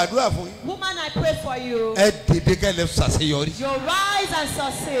 Obìnrin mo gbàdúrà fún yín. Woman, I pray for you. Ẹ dìde kẹ́lẹ́ ṣàṣeyọrí. You rise and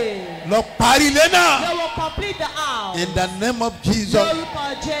succeed. Lọ parí ilé náà. You will complete the house. In the name of Jesus.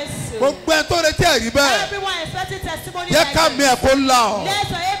 Lórúkọ Jésù. Gbogbo ẹ tó retí ẹ̀rí bẹ́ẹ̀. Everyone expecting testimony. Jẹ́ ká mi ẹ̀ kó la ọ̀. Let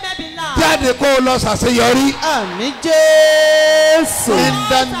your amen be loud. Jáde kó o lọ ṣàṣeyọrí. Àmín Jésù. In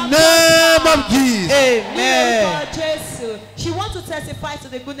the name of Jesus. Amen. She wants to testify to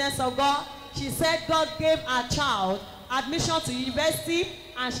the goodness of God. She said God gave her child admission to university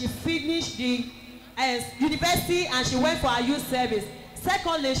and she finished the university and she went for her youth service.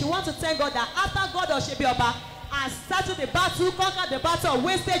 Secondly, she wants to thank God that after God Babasebioba has started the battle, conquered the battle of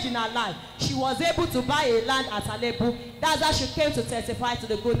wastage in her life, she was able to buy a land at Alebu. That's how she came to testify to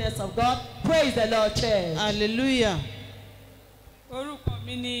the goodness of God. Praise the Lord, church. Hallelujah. Orúkọ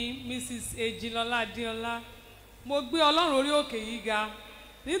mi ni Mrs. Ejilola Adéọlá. Mo gbé Ọlọ́run orí òkè yìí ga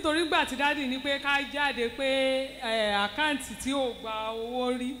nítorí gbà tí dádì ní pé ká jáde pé àkáǹtì tí ò gba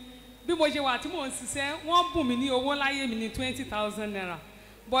owó rí bí mo ṣe wà tí mò ń ṣiṣẹ́ wọ́n bùn mí ní owó láyé mi ní 20,000 naira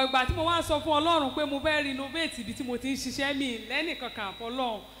bọ̀ ìgbà tí mo wá sọ fún Ọlọ́run pé mo fẹ́ renovate ibi tí mo ti ń ṣiṣẹ́ mi lẹ́nìkankan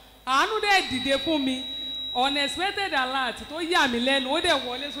àfọlọ́run àánú dẹ̀ dìde fún mi unexpected alert tó yà mí lẹ́nu ó dẹ̀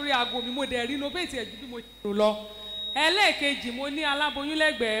wọlé sórí aago mi mo dẹ̀ renovate ẹ̀ ju bí mo ṣe rò lọ. Ẹlẹ́ẹ̀kejì mo ní aláboyún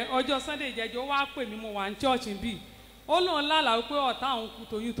lẹ́gbẹ̀ẹ́ ọjọ́ Sunday ìjẹ́jọ́ wá pè mí mo wà ní church bí ó lóun lálàá pé ọ̀tá òun kú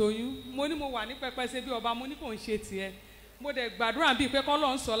toyúntoyún mo ní mo wà ní Babasebioba mo ní kò ń ṣe tiẹ̀ mo dẹ̀ gbàdúrà bíi pé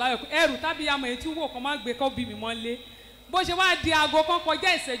kọ́lọ́ ń sọ láyọ̀ pé ẹrù tábíyamọ̀ etí wò kan má gbé kọ́ bí mi mọ́ lé bó ṣe wá di aago kan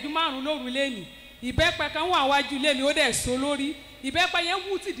kọjá ìṣẹ́jú 5 lóru lẹ́nìí ìbẹ́pẹ kan wà wájú lẹ́nìí ó dẹ̀ so lórí ìbẹ́pẹ yẹn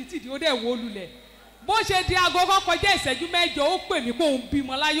wú tìdítìdí ó dẹ̀ wó lulẹ̀ bó ṣe di aago kan kọjá ìṣẹ́jú 8 ó pè mí pé òun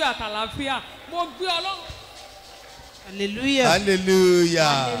bímọ láyọ̀ àtàlàáfíà mo gbé Ọlọ́run. Hallelujah.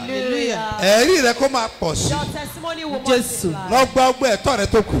 Hallelujah. Hallelujah. Ẹ̀rí rẹ kó máa pọ̀ sí. Your testimony will Jésù. Lọ gba ọgbẹ́ ẹ̀tọ́ rẹ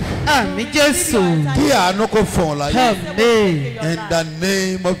tó kù. Àmín Jésù. Kí àánú kó fún ọ láyé. Amen. In the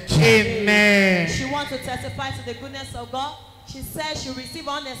name of Jesus. Amen. She wants to testify to the goodness of God. She said she received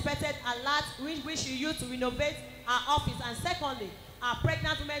unexpected alert which she used to renovate her office. And secondly, her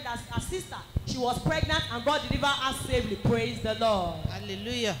pregnant woman, that's her sister, she was pregnant and God delivered her safely. Praise the Lord.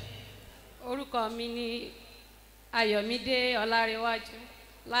 Hallelujah. Orúkọ mi ni Ayọ̀mídé Ọlárewájú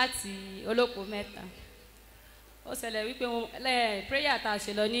láti Olóko Mẹ́ta. Ó ṣẹlẹ̀ wípé prayer tá a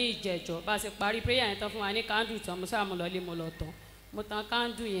ṣe lọ ní ìjẹ̀jọ́ bá ṣe parí prayer yẹn tán fún wa ní candle tán mo sáà mo lọ lé mo lọ tán mo tan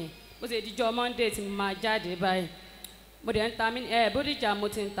candle yẹn bó ṣe dijọ́ Monday tí mo máa jáde báyìí mo dẹ̀ ń ta Bódìjà mo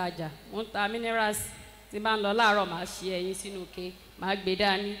ti ń tajà mo ń ta minerals tí bá ń lọ láàárọ̀ máa ṣe ẹyin sínú ke máa gbé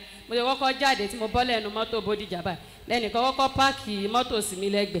dání mo ṣe kọ́kọ́ jáde tí mo bọ́ lẹ́nu mọ́tò Bódìjà báyìí lẹ́nìkan kọ́kọ́ páàkì mọ́tò sí mi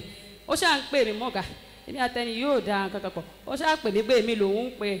lẹ́gbẹ̀ẹ́ ó ṣáà ń pè mí mọ́gà èmi àtẹni yóò da nǹkan kan pọ̀ ó ṣáà pè mí pé èmi lòun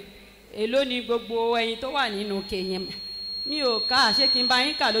ń pè èló ni gbogbo ẹyin tó wà nínú ke yẹn mi ò ká ṣé kí n bá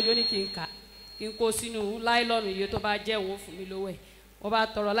yín kà lójú ní kí n kà kí n kó sínú láìlọ́nù iye tó bá jẹ́ òun fún mi lówó ẹ̀ wọ́n bá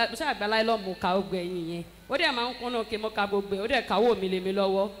tọrọ mo ṣáà gba láìlọ́nù mo ka gbogbo ẹyin yẹn ó dẹ̀ máa ń kúnnú kí mo ka gbogbo ẹ̀ ó dẹ̀ káwó mi lé mi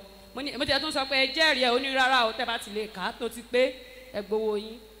lọ́wọ́ mo ti ẹ̀ tún sọ pé ẹ jẹ́rìí ẹ̀ ó ní rárá o tẹ́ bá ti lè kà á tó ti pé ẹ gbowó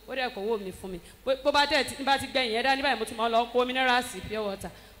yín ó dẹ̀ kówó mi fún mi bó bá tẹ̀ bá ti gbẹ̀yìn ẹ̀ dání báyìí mo tún máa lọ kó minerals pure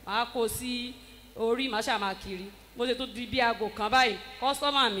water máa kó sí orí màá ṣáà máa kiri mo ṣe tó di bí aago kan báyìí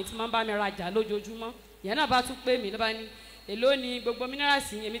kọ́sítọ́mà mi ti máa ń bá mi rajà lójoojúmọ́ ìyẹn náà bá tún pè mí ló bá ní èló ni gbogbo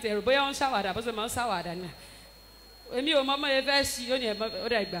minerals yẹn mi tẹ̀ rò bóyá ó ń ṣàwàdà bó ṣe máa ń ṣàwàdà ni èmi ò mọ ọmọ yẹn fẹ́ ṣí ó ní ó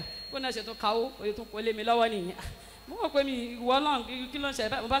dẹ̀ gbà kó náà ṣe tó kawó òye tó kó lé mi lọ́wọ́ nìyẹn mo mọ̀ pé mi ìwọ náà kí ló ń ṣe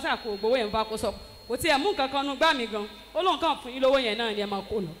mo bá ṣáà kó gbowó yẹn mo bá kó sọ kò tiẹ̀ mú nǹkan kan nu gbá mi gan ó lóun kàn fún yín lówó yẹn náà ni ẹ máa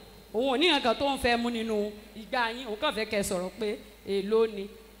kó lọ òun ò ní nǹkan tó ń fẹ́ mú nínú ìgbà yín òun kàn fẹ́ kẹ́ sọ̀rọ̀ pé èló ni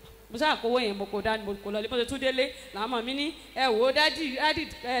mo ṣáà kówó yẹn mo kó dání mo kó lọ mo ṣe tún délé làmọ́ mi ní ẹ wò ó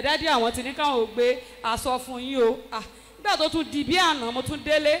dádì àwọn ti ní káwọn ò gbé aṣọ fún yín o nígbà tó tún di bí àná mo tún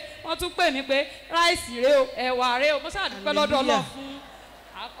délé wọ́n tún pè mí pé ráìsì rẹ o ẹ̀wà rẹ o mo ṣáà dúpẹ́ lọ́dọ̀ Ọlọ́run fún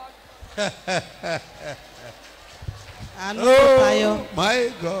oh my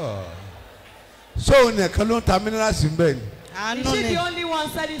God so nìkan ló ń ta minerals ń bẹ̀ ni. Is she the only one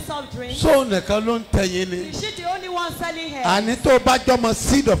selling soft drinks? so nìkan ló ń tẹ̀yìn ni. Is she the only one selling hair? àní tó o bá jẹ́ ọmọ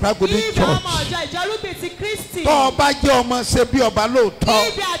seed of Agodi church. If you are ọmọ ìjọlúbi ti Kristi. tó o bá jẹ́ ọmọ ṣe bí ọba lóòótọ́.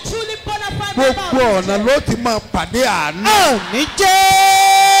 If you are truly bona fide member of the church. gbogbo ọ̀nà ló ti máa pàdé àánú. Àmín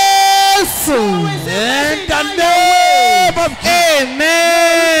Jésù. In the name of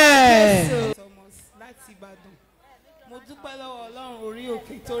Amen. Láti Ìbàdàn mo dúpẹ́ lọ́wọ́ Ọlọ́run orí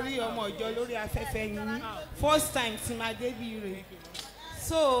òkè torí ọmọ ìjọ lórí afẹ́fẹ́ ni mí first time tí máa débi rè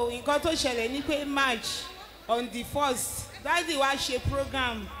so nǹkan tó ṣẹlẹ̀ ní pé March on the 1st dáàdì wa ṣe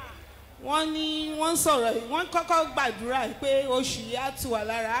program wọ́n ní wọ́n sọ̀rọ̀ wọ́n kọ́kọ́ gbàdúrà pé oṣù yìí á tù wá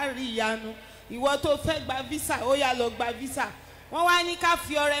lára á rí ìyanu ìwọ tó fẹ́ gba visa ó yá lọ gba visa wọ́n wá ní ká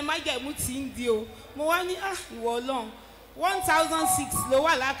fi ọrẹ májẹ̀mú tí ń di o mo wá ní ìwọ Ọlọ́run 1006 ló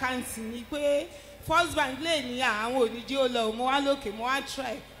wà lákàntì ní pé First Bank lè ní àwọn oníjì ó lọ mo wá lókè mo wá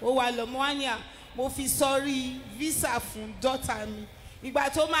try ó wá lọ mo wá ní mo fi sọrí visa fún dọ́tà mi ìgbà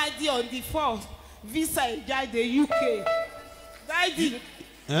tó máa di on the 4th visa ìjáde UK dáàdì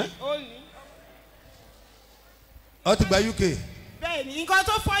ó ní. ó ti gba UK. bẹ́ẹ̀ni nǹkan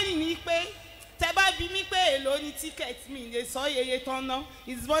tó fọ́nì ni pé tẹ́ bá bí mi pé èlò ní ticket mi lè sọ iye tán ná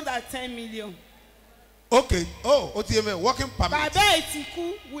it's more than 10 million. Okay, ó ti yé mi working permit. bàbá ẹ̀ ti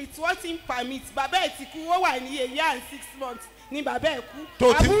kú with working permit bàbá ẹ̀ ti kú ó wà ní a year and 6 months ni bàbá ẹ̀ kú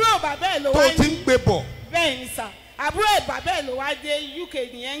àbúrò bàbá ẹ̀ ló wá ní. tó ti ń gbé bọ̀. bẹ́ẹ̀ ni sà àbúrò ẹ̀ bàbá ẹ̀ ló wá dé UK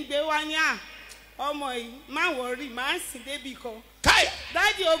nìyẹn ń gbé wá ní ọmọ yìí má wọrí má sìn débì kan. káyà.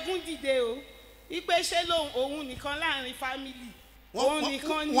 dáàdi ogun dìde o ipe ṣé òun nìkan láàrin family. òun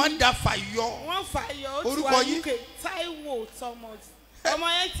nìkan ní. wọ́n da fàyọ. wọ́n fàyọ ó ti wá UK Táíwò Thomas ọmọ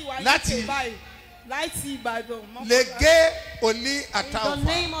yẹn ti wá UK báyìí láti Ìbàdàn. lege òní àtàwọn. In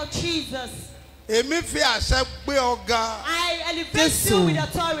the name of Jesus. èmi fi àṣẹ gbé ọ̀gá. I elevate you with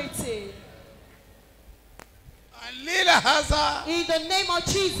authority. Lila Haza. In the name of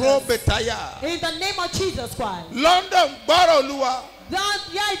Jesus. Probetaya. In the name of Jesus Christ. London gbọ́rọ̀ Olúwa. Don't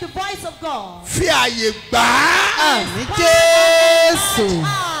hear the voice of God. Fi àyè gbà á. Àmì Jésù.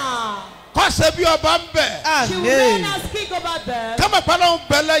 Kọ́sẹ̀ bí ọba ń bẹ̀. She will reign as king over them. Kámọ̀ pálọ̀ ń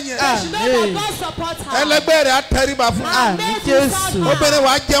bẹ lẹ́yìn. She knows that God support her. Ẹlẹgbẹ́ rẹ̀ á tẹríba fún. Àmì Jésù. Obìnrin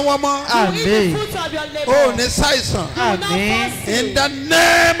wa jẹ́ wọn mọ́. Àmì. O ní ṣàìsàn. Àmì. In the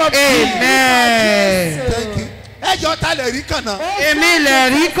name of Jesus. Amen. Thank you. Ẹjọ́ ta lè rí kàn náà. Èmi lè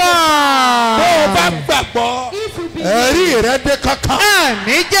rí kàn. Bó o bá gbàgbọ́, ẹ̀rí rẹ dé kankan.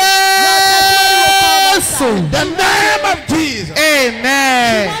 Àmì Jésù. The name of Jesus.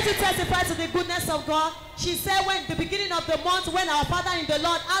 Amen. She wants to testify to the goodness of God. She said when the beginning of the month when our Father in the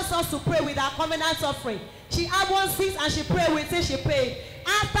Lord asked us to pray with our covenant offering, she had 1 seat and she prayed with it, she paid.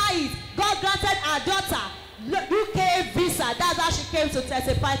 After it, God granted our daughter UK visa. That's how she came to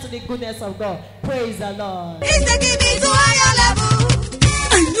testify to the goodness of God. Praise the Lord. He's taking me to higher level.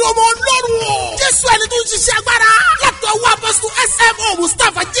 Ẹ̀yin ọmọ Ọlọ́run o. Jésù ẹni tó ń ṣiṣẹ́ agbára. Látọwọ́ apọ́sítù SMO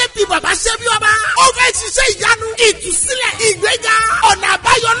Mustapha JP Babasebioba. Ó fẹ́ ṣiṣẹ́ ìyanu, ìtúsílẹ̀, ìgbéga. Ọ̀nà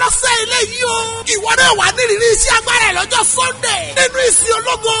àbáyọ lọ́sẹ̀ eléyìí o. Ìwọ náà wà nírìírí iṣẹ́ agbára ẹ̀ lọ́jọ́ Sunday. Nínú ìsìn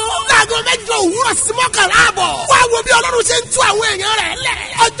ológo. Láago 8 òwúrọ̀ sí 11 àbọ̀. Wá wo bí Ọlọ́run ṣe ń tú àwọn èèyàn rẹ̀ lẹ̀.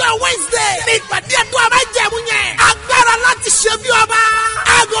 Ọjọ́ Wednesday ní ìpàdé ẹ̀tọ́ àbájẹ̀mú yẹn. Agbára láti ṣe bí ọba.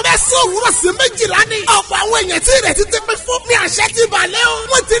 Aago 9 òwúrọ̀ sí 12 ní. Ọ̀pọ̀ àwọn èèyàn tí ìrètí ti pín fún ní àṣẹ ti balẹ̀ o.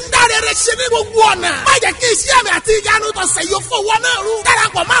 Wọ́n ti ń dáre rẹ̀ ṣe ní gbogbo ọ̀nà. Má jẹ́ kí iṣẹ́ àmì àti ìyanu tọ̀sẹ̀ yóò fowó náà rú.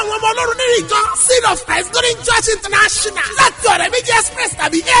 Darapọ̀ mọ́ àwọn ọmọ Ọlọ́run nínú ìjọ Seed of Christ Golden Church International. Láti ọ̀rẹ́ méjì express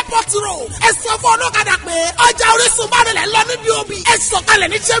tàbí airport road. Ẹ sọ fún ọlọ́kadà pé ọjà Orísun bá rẹ̀ lọ níbi òbí. Ẹ sọ̀kalẹ̀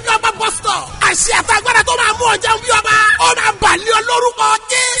ní ṣẹ́bí ọba bus stop. Àṣẹ àtàgbàdà tó máa mú ọjà bí ọba. Ó máa bàlẹ́ olórúkọ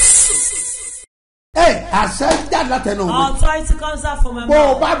Jésù. Àṣẹ jáde látẹnu mi. Authority comes out from my mouth.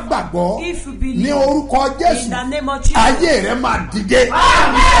 Bó o bá gbàgbọ́ If you believe ní orúkọ Jésù, in the name of Jesus, ayé rẹ máa dìde.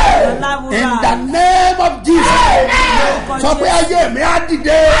 Amen. In the name of Jesus. Sọ pé ayé mi á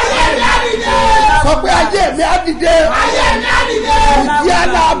dìde. Sọ pé ayé mi á dìde.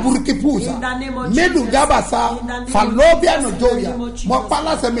 Ìdíyàlá Burkipusa. Mídùú Gábàsá. Falobia Nojoria. Mọ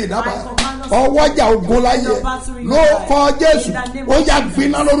pálásẹ̀ mi dábàá. Ọwọ́jà ogun láyé. Lórúkọ Jésù. Ó yà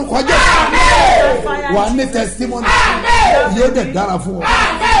gbiná lórúkọ Jésù. Wà á ní testimony. Yóò dẹ̀ dára fún ọ.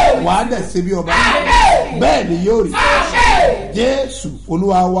 Wà á dẹ̀ ṣe bí ọba. Bẹ́ẹ̀ ni yóò rí. Jésù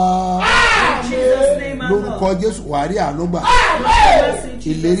Olúwa wa. Lórúkọ Jésù wà á rí àánú gbà.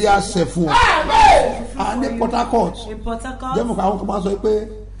 Ìlérí àṣẹ fún ọ. A ní Port Harcourt. Jẹ́mu ká àwọn kan máa sọ pé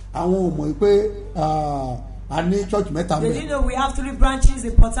àwọn ò mọ̀ pé a ní church mẹ́ta mẹ́ta. Did you know we have 3 branches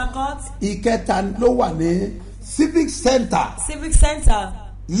in Port Harcourt? Ìkẹta ló wà ní Civic Center. Civic Center.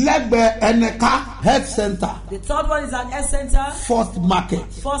 Lẹ́gbẹ̀ẹ́ Ẹnẹká Health Center. The 3rd one is at Health Center. First Market.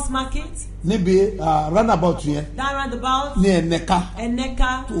 First Market. Níbi roundabout yẹn. That roundabout. Ní Ẹnẹká.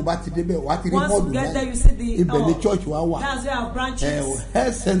 Ẹnẹká. Tó o bá ti débẹ̀ wá ti rí Once bọ́ọ̀lù you get there, náà. you see the. Ibẹ̀ ni church wa wà. That's where our branches.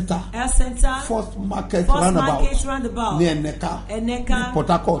 Health Center. Health Center. First Market First roundabout. Market roundabout. Ní Ẹnẹká. Ẹnẹká. Ní Port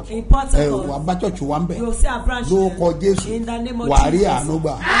Harcourt. In Port Harcourt. Wà bá church wa ń bẹ̀. You will see our branches. Lórúkọ Jésù. In the name of Wà á rí Jesus. àánú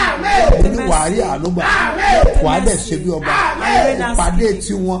gbà. Amen. Wà á rí àánú gbà. Wà á dẹ̀ ṣe bí ọba. Ìpàdé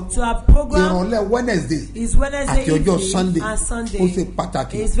tiwọn wọn to our program ìrọ̀lẹ́ Wednesday is Wednesday àti ọjọ́ evening Sunday and Sunday. ó ṣe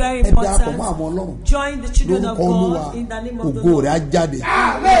pàtàkì It's very ẹ darapọ̀ mọ́ àwọn important. Ọlọ́run Join the children of lórúkọ Olúwa God in the name of the ògo Lord. rẹ̀ á jáde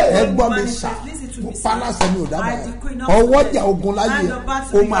ẹ gbọ́ mi sà mo pálásẹ̀ mi ò dábàá ọwọ́jà ogun láyé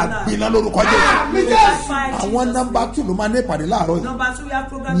ó máa gbiná lórúkọ Jésù àwọn nọ́mbà 2 ló máa ní ìpàdé láàárọ̀ yìí Number 2 we have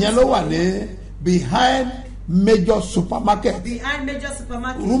program. ìyẹn ló wà ní behind major supermarket Behind major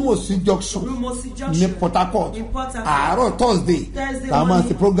supermarket. Rumosi Junction ní Port Harcourt àárọ̀ Thursday làwọn máa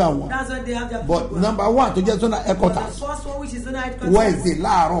ṣe program wọn That's when they have their but program. number 1 tó jẹ́ zona headquarters The first one which is zona headquarters. Wednesday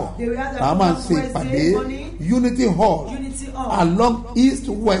láàárọ̀ They will have their làwọn máa program ṣe Wednesday ìpàdé morning. Unity Hall Unity Hall. along East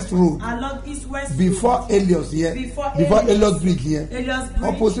West Road Along East West before Road. Elios yẹn before Elios Bridge yẹn Elios Bridge.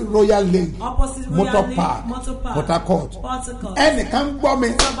 opposite Royal Lane Opposite Royal Motor Lane, Park Motor Park. Port Harcourt Port Harcourt. ẹnìkan gbọ́ mi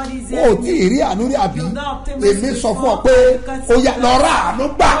Somebody is o here. tí ì rí àánú rí àbí You now obtain èmi mercy sọ fún ọ before pé you can ó yá see lọ rà àánú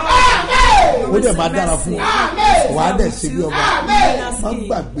gbà ó dẹ̀ máa mercy. dára fún ọ Amen. wàá dẹ̀ ṣe bí ọba má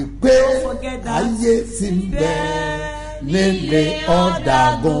gbàgbé pé forget that. ayé ti ń bẹ nílé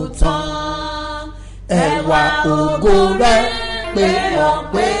ọ̀dàgùn tán ẹwà ògo rẹ pé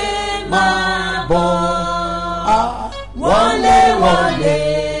ọpẹ́ máa bọ̀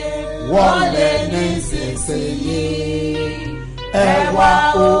wọlé nísinsìnyí ẹwà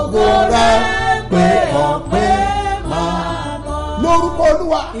ògo rẹ pé ọpẹ́ máa bọ̀. Lórúkọ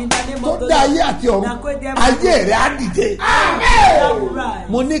Olúwa tó dá ayé àti ọ̀run ayé rẹ̀ á dìde.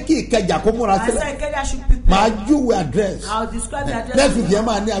 Mo ní kí Ìkẹjà kó múra sílẹ̀ máa júwe address next week yẹn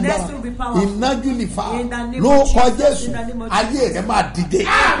máa ní agbára ìnájú nìfà ló kọ Jésù ayé rẹ̀ máa dìde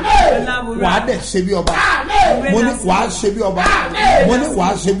wàá dẹ̀ ṣe bí ọba mo ní wàá ṣe bí ọba mo ní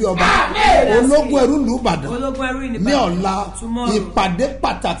wàá ṣe bí ọba ológun ẹrú ìlú Ìbàdàn ní ọ̀la ìpàdé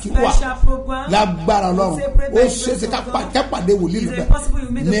pàtàkì wà lágbára Ọlọ́run ó ṣeéṣe kápàdé wòlíì lọ́bẹ̀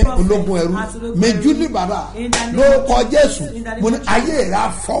ní ológun ẹrú méjúlì bàbá ló kọ Jésù mo ní ayé rẹ̀ á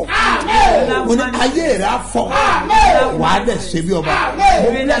fọ́ mo ní ayé rẹ̀ á fọ́ wàá dẹ̀ ṣe bí ọba mo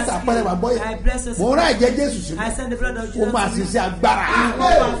bless àpẹẹrẹ bàbá yẹn mo rán ẹ̀jẹ̀ Jésù sí mi ó máa ṣe iṣẹ́ agbára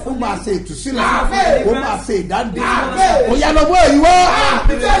ó máa ṣe ìtúsílẹ̀ ó máa ṣe ìdáǹdè ó yá lọ bó èyí wá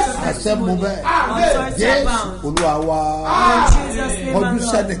àṣẹ mu bẹ́ẹ̀ Jésù Olúwa wa ọdún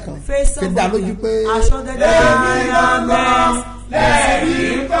sẹ́nìkan fi dá lójú pé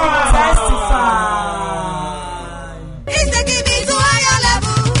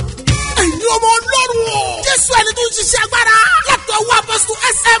ẹ̀yin ọmọ Ọlọ́run o. Jésù ẹni tó ń ṣiṣẹ́ agbára. Látọ̀ wá apọ́sítù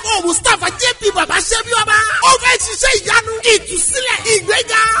SMO Mustapha JP Babasebioba. Ó fẹ́ ṣiṣẹ́ ìyanu, ìtúsílẹ̀,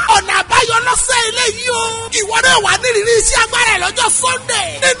 ìgbéga, ọ̀nà àbáyọ lọ́sẹ̀ eléyìí o. Ìwọ náà wà nírìírí iṣẹ́ agbára ẹ̀ lọ́jọ́ Sunday.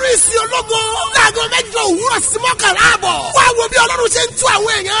 Nínú ìsìn ológo, láago 8 òwúrọ̀ sí 11 àbọ̀. Wá wo bí Ọlọ́run ṣe ń tú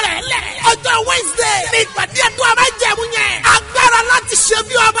àwọn èèyàn rẹ̀ lẹ̀. Ọjọ́ Wednesday ní ìpàdé ẹ̀dùn àbájẹ̀mú yẹn. Agbára láti ṣe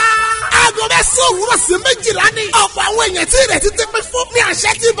bí ọba. Aago 9 òwúrọ̀ sí 12 ní. Ọ̀pọ̀ àwọn èèyàn tí ìrètí ti pín fún ní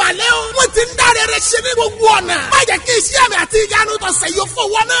àṣẹ ti balẹ̀ o. Wọ́n ti ń dáre rẹ̀ ṣe ní gbogbo ọ̀nà. Má jẹ́ kí iṣẹ́ àmì àti ìyanu tọ̀sẹ̀ yóò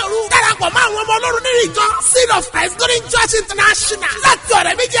fowó náà rú. Darapọ̀ mọ́ àwọn ọmọ Ọlọ́run nínú ìjọ Seed of Christ Golden Church International. Láti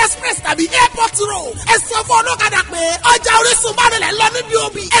ọ̀rẹ́ méjì express tàbí airport road. Ẹ sọ fún ọlọ́kadà pé ọjà Orísun bá nílẹ̀ lọ níbi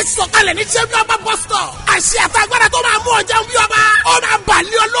òbí. Ẹ sọ̀kalẹ̀ ní ṣẹ́bí ọba bus stop. Àṣẹ àtàgbàdà tó máa mú ọjà bí ọba. Ó máa bà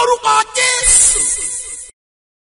lé ọ lórúkọ Jésù.